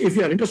just, if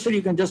you are interested,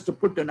 you can just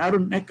put a narrow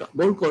neck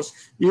Gold Coast.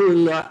 You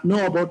will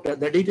know about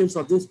the details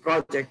of this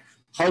project,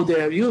 how they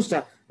have used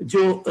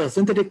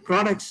geosynthetic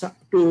products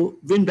to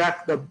win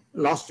back the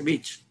lost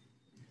beach.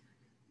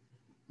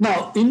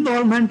 Now,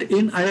 involvement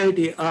in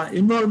IIT,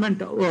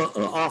 involvement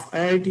of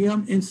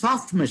IITM in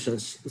soft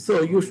measures.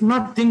 So you should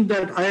not think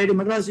that IIT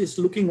Madras is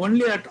looking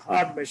only at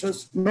hard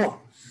measures. No,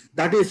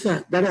 that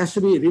has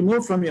to be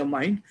removed from your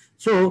mind.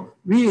 So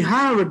we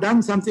have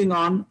done something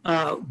on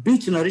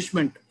beach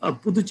nourishment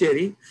of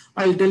Puducherry.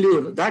 I'll tell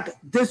you that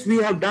this we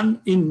have done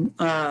in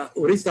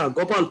Orissa,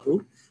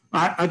 Gopalpur.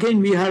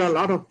 Again, we had a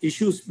lot of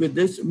issues with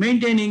this.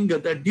 Maintaining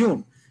the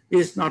dune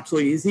is not so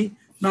easy.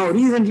 Now,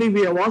 recently,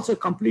 we have also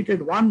completed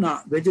one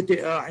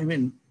PhD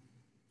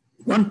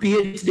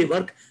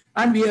work,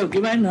 and we have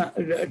given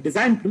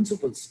design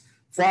principles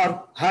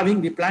for having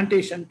the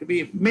plantation to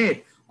be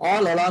made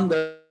all along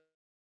the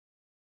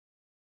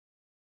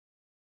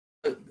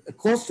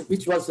coast,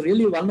 which was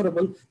really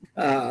vulnerable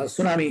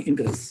tsunami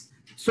ingress.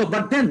 So,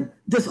 but then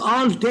this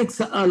all takes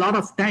a lot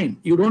of time.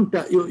 You don't,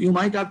 you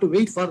might have to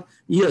wait for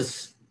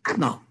years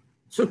now.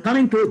 So,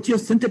 coming to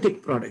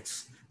geosynthetic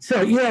products.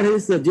 So here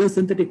is the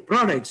geosynthetic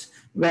products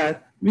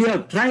where we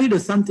have tried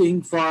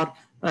something for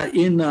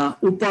in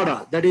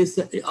Uppada, that is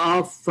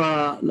of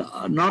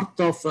north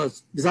of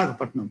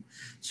Visakhapatnam.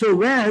 So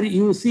where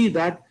you see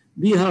that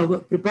we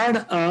have prepared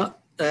a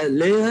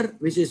layer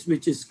which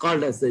is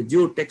called as the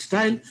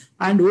geotextile,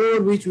 and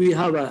over which we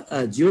have a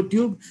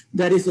geotube.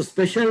 There is a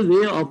special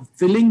way of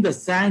filling the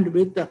sand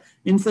with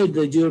inside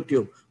the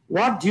geotube.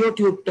 What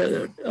geotube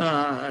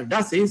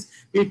does is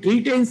it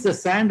retains the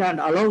sand and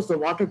allows the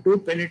water to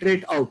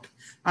penetrate out.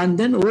 And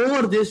then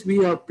over this, we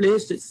have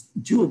placed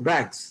geo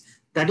bags,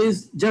 that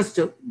is just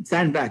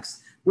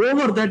sandbags.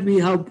 Over that, we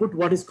have put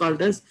what is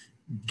called as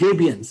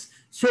gabions.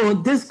 So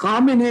this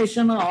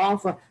combination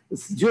of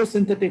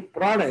geosynthetic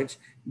products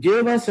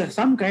gave us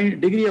some kind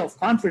of degree of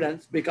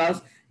confidence,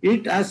 because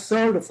it has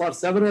served for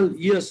several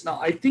years now.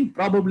 I think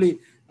probably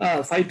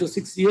 5 to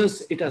 6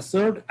 years it has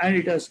served, and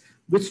it has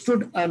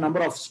withstood a number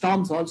of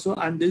storms also.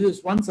 And this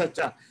is one such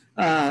a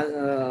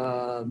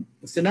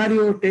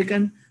scenario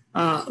taken,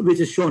 which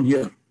is shown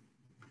here.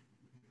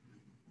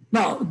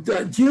 Now,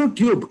 the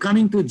geotube,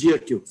 coming to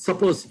geotube,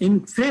 suppose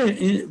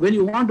when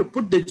you want to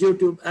put the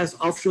geotube as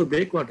offshore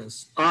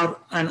breakwaters or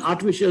an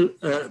artificial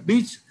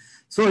beach,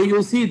 so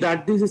you see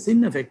that this is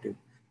ineffective,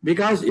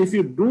 because if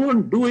you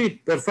don't do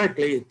it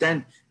perfectly,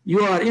 then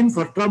you are in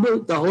for trouble.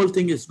 The whole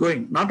thing is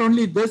going. Not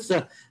only this,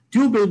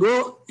 tube will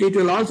go, it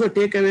will also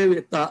take away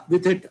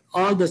with it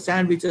all the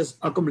sand which is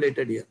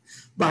accumulated here.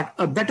 But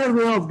a better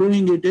way of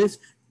doing it is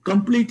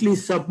completely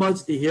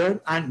submerged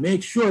here and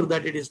make sure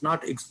that it is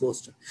not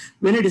exposed.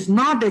 When it is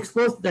not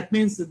exposed, that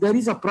means there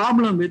is a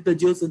problem with the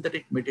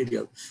geosynthetic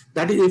material.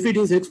 That is, if it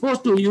is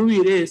exposed to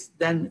UV rays,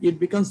 then it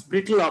becomes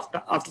brittle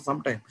after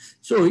some time.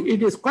 So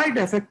it is quite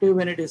effective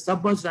when it is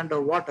submerged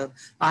under water.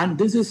 And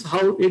this is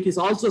how it is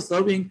also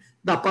serving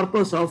the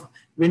purpose of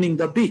winning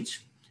the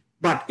beach.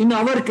 But in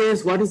our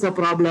case, what is the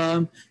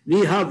problem?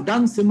 We have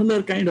done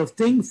similar kind of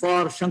thing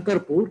for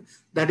Shankarpur,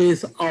 that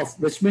is of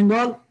West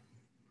Bengal,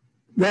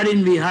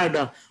 wherein we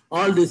had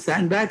all these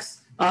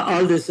sandbags,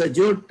 all these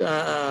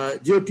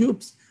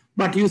geotubes.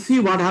 But you see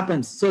what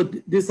happens. So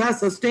this has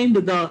sustained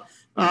the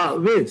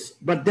waves,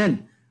 but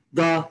then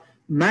the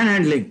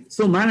manhandling.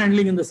 So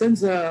manhandling in the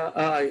sense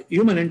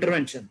human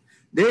intervention.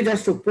 They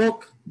just to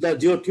poke the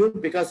geotube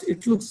because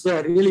it looks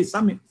really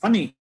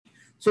funny.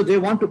 So they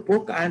want to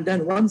poke, and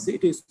then once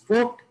it is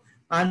poked,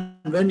 and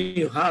when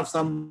you have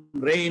some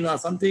rain or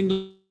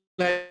something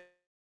like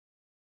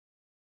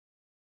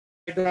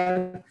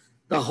that,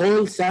 the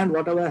whole sand,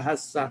 whatever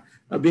has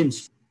been.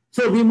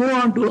 So we move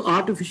on to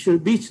artificial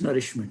beach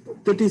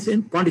nourishment. That is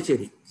in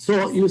Pondicherry.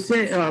 So you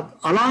say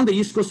along the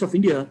east coast of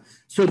India,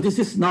 so this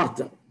is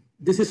north,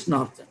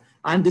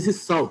 and this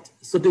is south.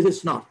 So this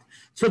is north.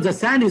 So the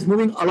sand is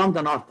moving along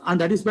the north, and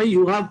that is why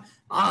you have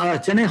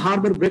Chennai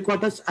harbor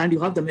breakwaters and you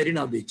have the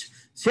Marina beach.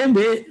 Same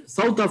way,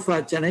 south of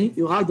Chennai,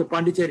 you have the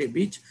Pondicherry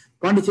beach,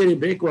 Pondicherry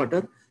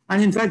breakwater.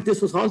 And in fact,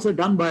 this was also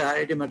done by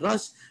IIT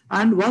Madras.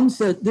 And once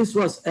this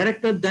was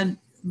erected, then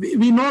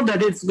we know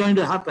that it's going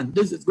to happen.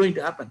 This is going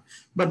to happen,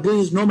 but this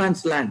is no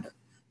man's land.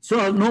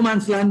 So no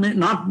man's land,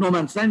 not no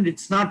man's land,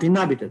 it's not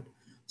inhabited.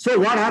 So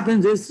what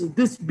happens is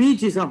this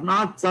beach is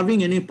not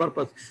serving any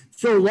purpose.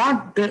 So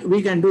what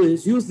we can do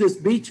is use this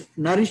beach,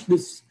 nourish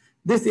this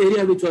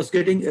area which was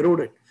getting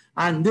eroded.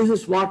 And this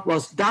is what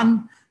was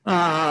done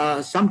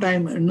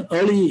sometime in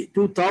early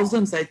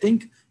 2000s, I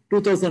think,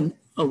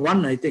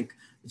 2001, I think.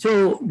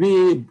 So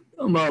we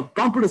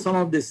pumped some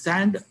of this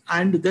sand,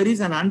 and there is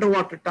an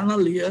underwater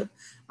tunnel here.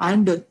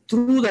 And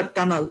through that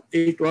tunnel,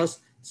 it was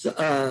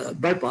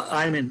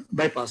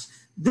bypass.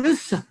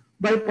 This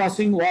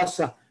bypassing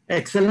was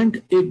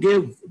excellent. It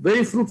gave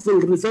very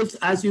fruitful results,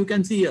 as you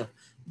can see here.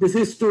 This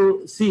is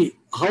to see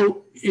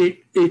how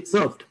it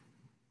served.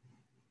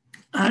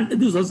 And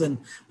this was in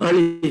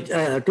early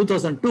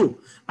 2002.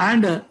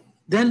 And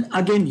then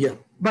again here.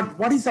 But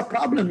what is the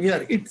problem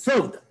here? It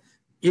served.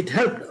 It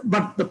helped.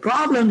 But the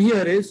problem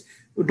here is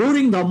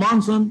during the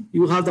monsoon,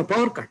 you have the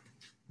power cut.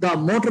 The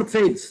motor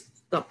fails.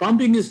 The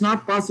pumping is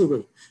not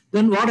possible.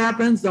 Then what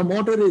happens? The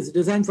motor is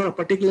designed for a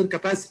particular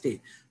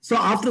capacity. So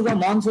after the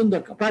monsoon,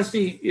 the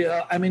capacity,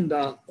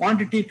 the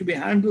quantity to be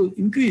handled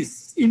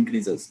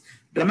increases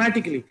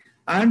dramatically.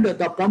 And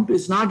the pump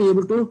is not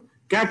able to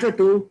cater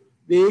to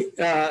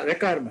the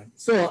requirement.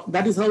 So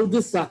that is how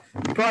this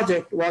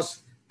project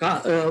was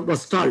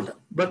stalled,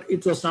 but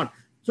it was not.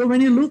 So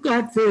when you look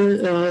at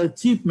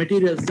cheap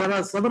materials, there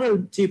are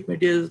several cheap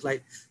materials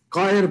like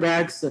coir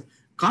bags,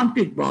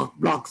 concrete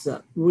blocks,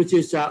 which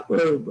is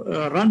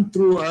run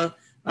through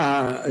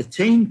a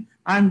chain.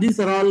 And these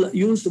are all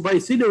used by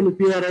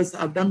CWPRS.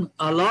 I've done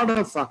a lot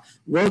of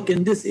work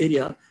in this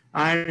area,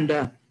 and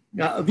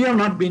we have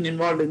not been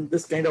involved in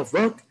this kind of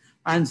work.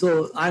 And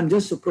so I'm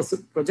just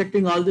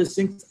projecting all these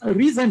things.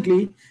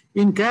 Recently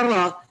in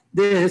Kerala,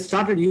 they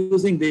started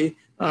using the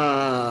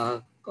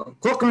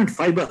coconut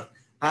fiber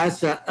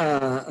as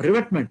a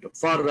revetment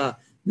for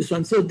this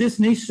one. So this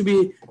needs to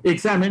be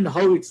examined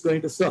how it's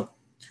going to serve.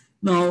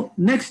 Now,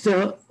 next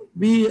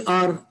we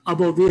are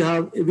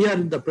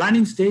in the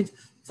planning stage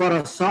for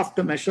a soft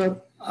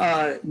measure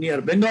near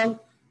Bengal,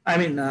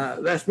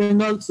 West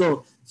Bengal.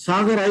 So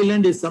Sagar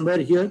Island is somewhere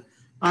here.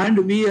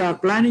 And we are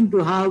planning to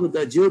have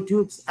the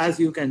geotubes, as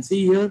you can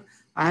see here,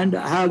 and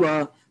have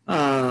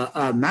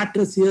a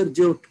mattress here,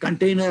 geo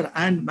container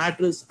and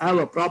mattress, have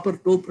a proper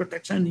toe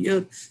protection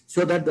here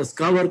so that the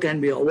scour can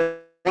be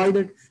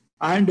avoided.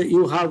 And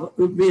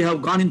we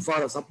have gone in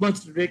for a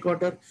submerged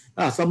breakwater,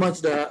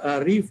 submerged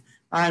reef,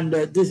 and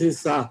this is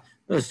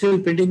still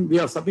pending. We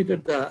have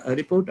submitted the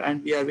report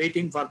and we are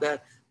waiting for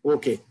that.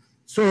 Okay.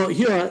 So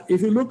here, if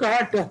you look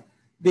at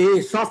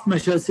the soft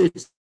measures,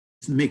 it's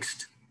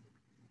mixed.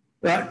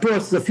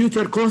 Towards the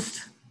future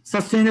cost,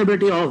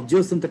 sustainability of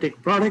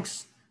geosynthetic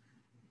products,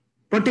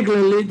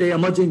 particularly the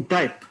emerging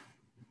type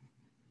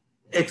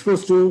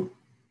exposed to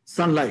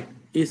sunlight,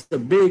 is a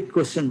big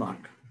question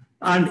mark.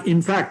 And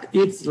in fact,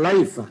 its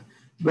life,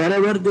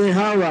 wherever they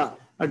have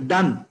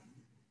done,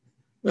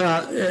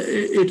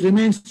 it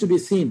remains to be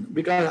seen,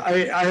 because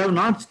I have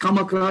not come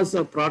across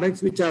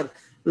products which are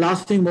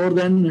lasting more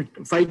than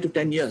 5 to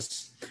 10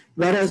 years.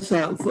 Whereas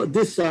for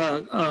this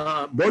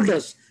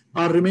boulders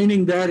are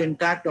remaining there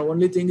intact. The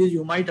only thing is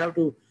you might have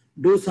to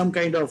do some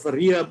kind of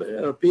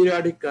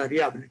periodic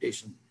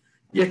rehabilitation.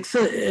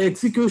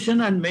 Execution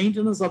and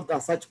maintenance of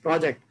such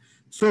project.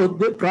 So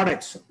the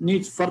products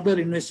needs further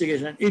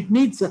investigation. It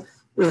needs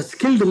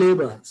skilled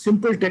labor,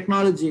 simple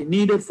technology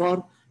needed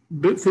for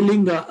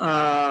filling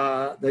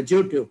the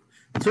geotube.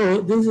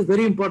 So this is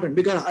very important,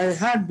 because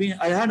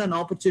I had an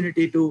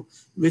opportunity to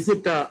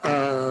visit,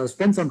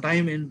 spend some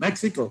time in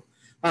Mexico.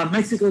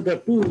 Mexico, the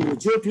two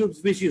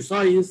geotubes which you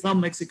saw is from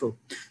Mexico.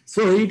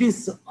 So it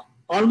is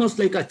almost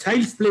like a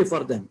child's play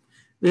for them.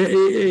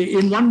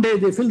 In one day,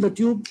 they fill the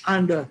tube,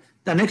 and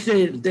the next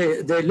day,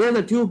 they lay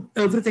the tube,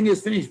 everything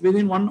is finished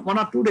within one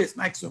or 2 days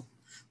maximum.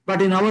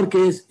 But in our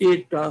case,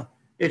 it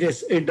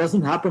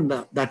doesn't happen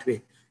that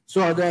way.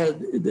 So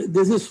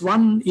this is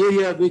one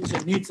area which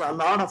needs a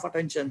lot of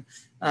attention,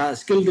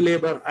 skilled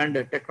labor and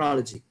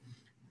technology.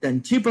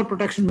 Then cheaper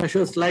protection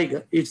measures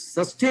like its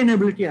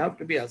sustainability have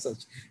to be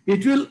assessed.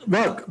 It will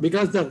work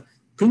because the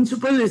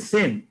principle is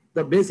same.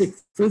 The basic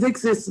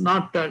physics is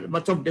not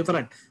much of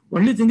different.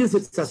 Only thing is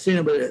it's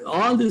sustainable.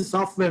 All these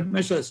software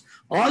measures,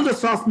 all the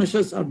soft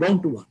measures are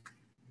bound to work.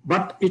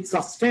 But its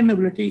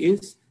sustainability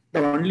is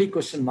the only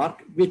question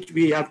mark which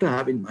we have to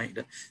have in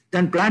mind.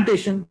 Then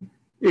plantation,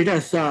 it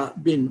has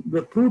been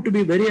proved to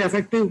be very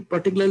effective,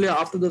 particularly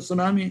after the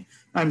tsunami.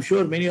 I'm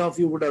sure many of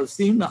you would have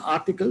seen the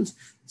articles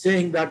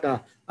saying that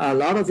a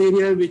lot of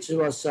area which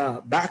was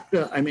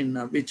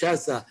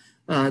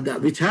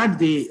which had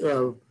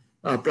the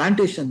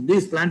plantation,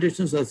 these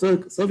plantations are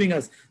serving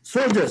as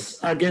soldiers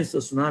against the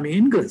tsunami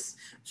ingress.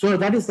 So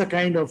that is the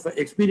kind of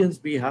experience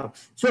we have.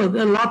 So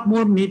a lot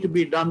more need to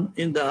be done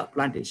in the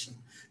plantation.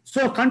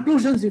 So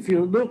conclusions, if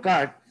you look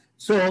at,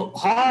 so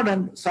hard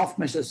and soft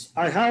measures.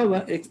 I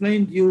have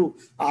explained you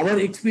our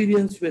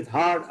experience with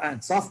hard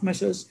and soft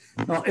measures.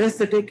 Now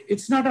aesthetic,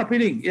 it's not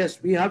appealing.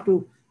 Yes, we have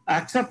to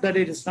accept that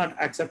it is not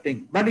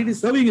accepting, but it is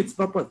serving its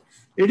purpose.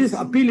 It is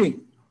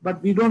appealing,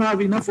 but we don't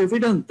have enough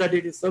evidence that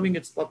it is serving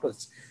its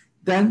purpose.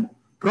 Then,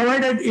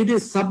 provided it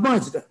is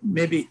submerged,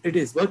 maybe it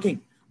is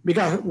working.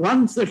 Because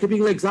once a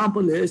typical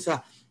example is,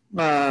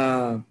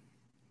 I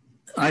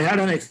had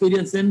an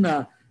experience in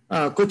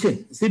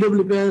Cochin.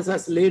 CWPS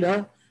has laid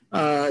a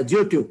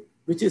geotube,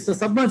 which is a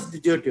submerged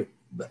geotube.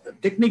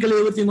 Technically,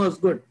 everything was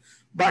good.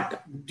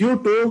 But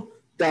due to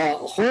the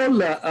whole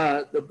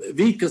the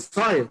weak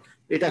soil,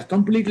 it has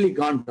completely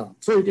gone down.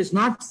 So it is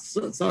not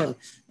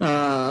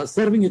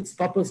serving its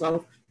purpose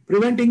of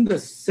preventing the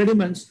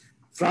sediments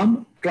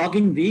from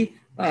clogging the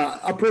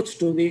approach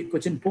to the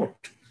Cochin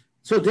port.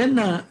 So then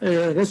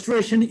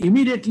restoration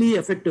immediately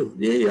effective.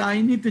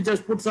 I need to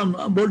just put some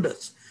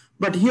boulders.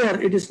 But here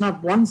it is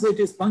not. Once it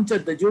is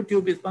punctured, the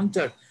geotube is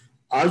punctured.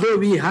 Although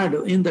we had,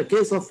 in the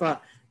case of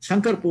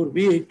Shankarpur,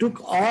 we took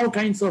all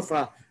kinds of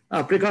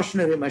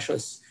precautionary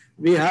measures.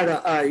 We had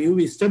a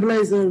UV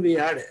stabilizer, we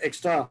had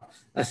extra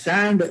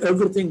sand,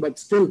 everything, but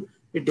still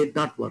it did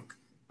not work.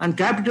 And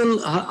capital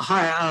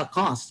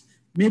cost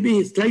may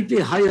be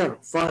slightly higher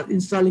for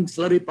installing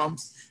slurry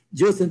pumps.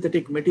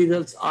 Geosynthetic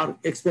materials are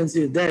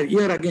expensive there.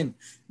 Here again,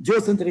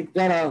 geosynthetic,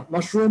 there are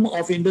mushroom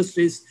of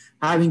industries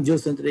having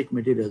geosynthetic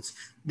materials.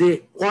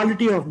 The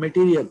quality of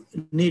material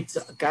needs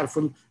a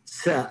careful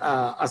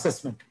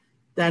assessment.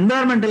 The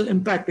environmental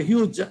impact,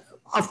 huge.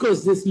 Of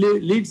course, this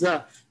leaves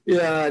a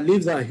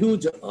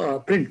huge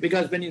print,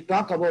 because when you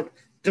talk about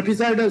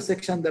trapezoidal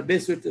section, the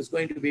base width is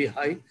going to be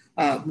high,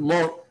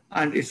 more,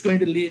 and it's going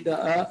to leave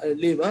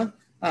a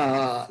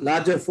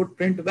larger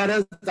footprint,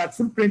 whereas that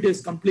footprint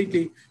is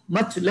completely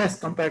much less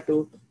compared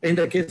to in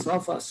the case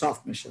of a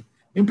soft measure.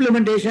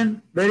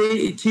 Implementation,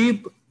 very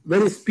cheap,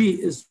 very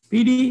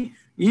speedy,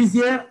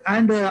 easier,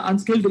 and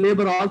unskilled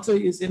labor also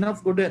is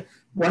enough. Good,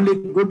 only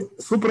good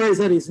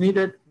supervisor is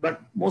needed,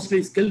 but mostly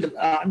unskilled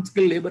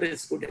labor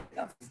is good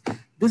enough.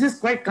 This is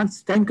quite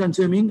time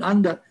consuming,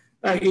 and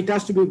it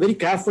has to be very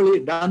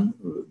carefully done.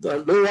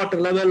 The low water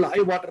level,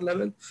 high water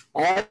level,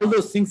 all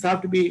those things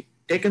have to be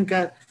taken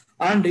care.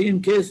 And in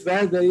case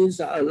where there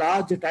is a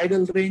large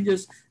tidal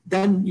ranges,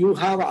 then you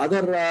have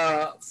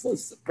other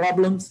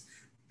problems.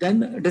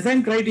 Then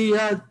design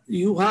criteria,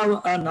 you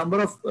have a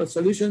number of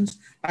solutions.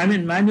 I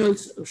mean,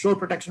 manuals, shore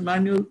protection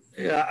manual,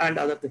 and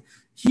other things.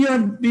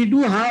 Here we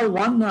do have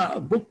one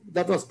book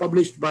that was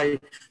published by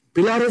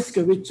Pilaris,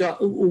 which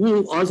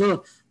who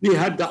also we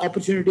had the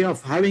opportunity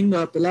of having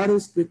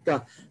Pilaris with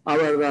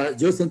our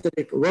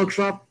geosynthetic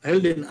workshop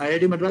held in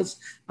IIT Madras,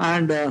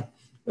 and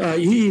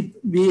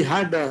we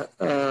had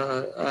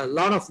a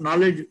lot of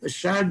knowledge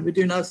shared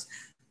between us,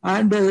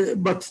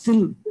 and but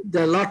still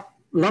there are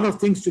lot of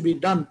things to be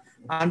done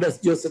under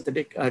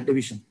geosynthetic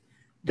division.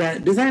 The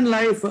design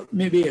life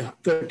may be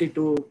 30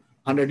 to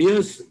 100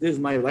 years. This is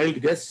my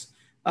wild guess.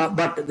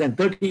 But then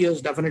 30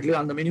 years definitely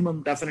on the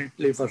minimum,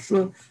 definitely for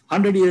sure.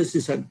 100 years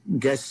is a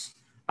guess.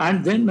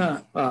 And then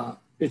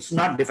it's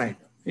not defined.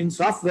 In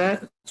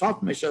software,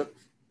 soft measure,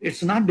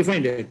 it's not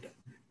defined yet.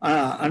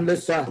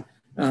 Unless some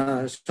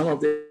of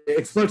the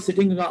experts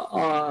sitting in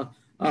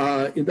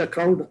the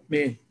crowd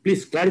may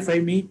please clarify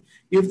me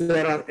if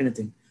there are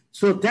anything.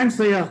 So thanks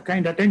for your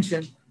kind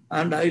attention,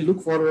 and I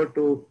look forward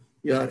to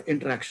your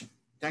interaction.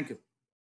 Thank you.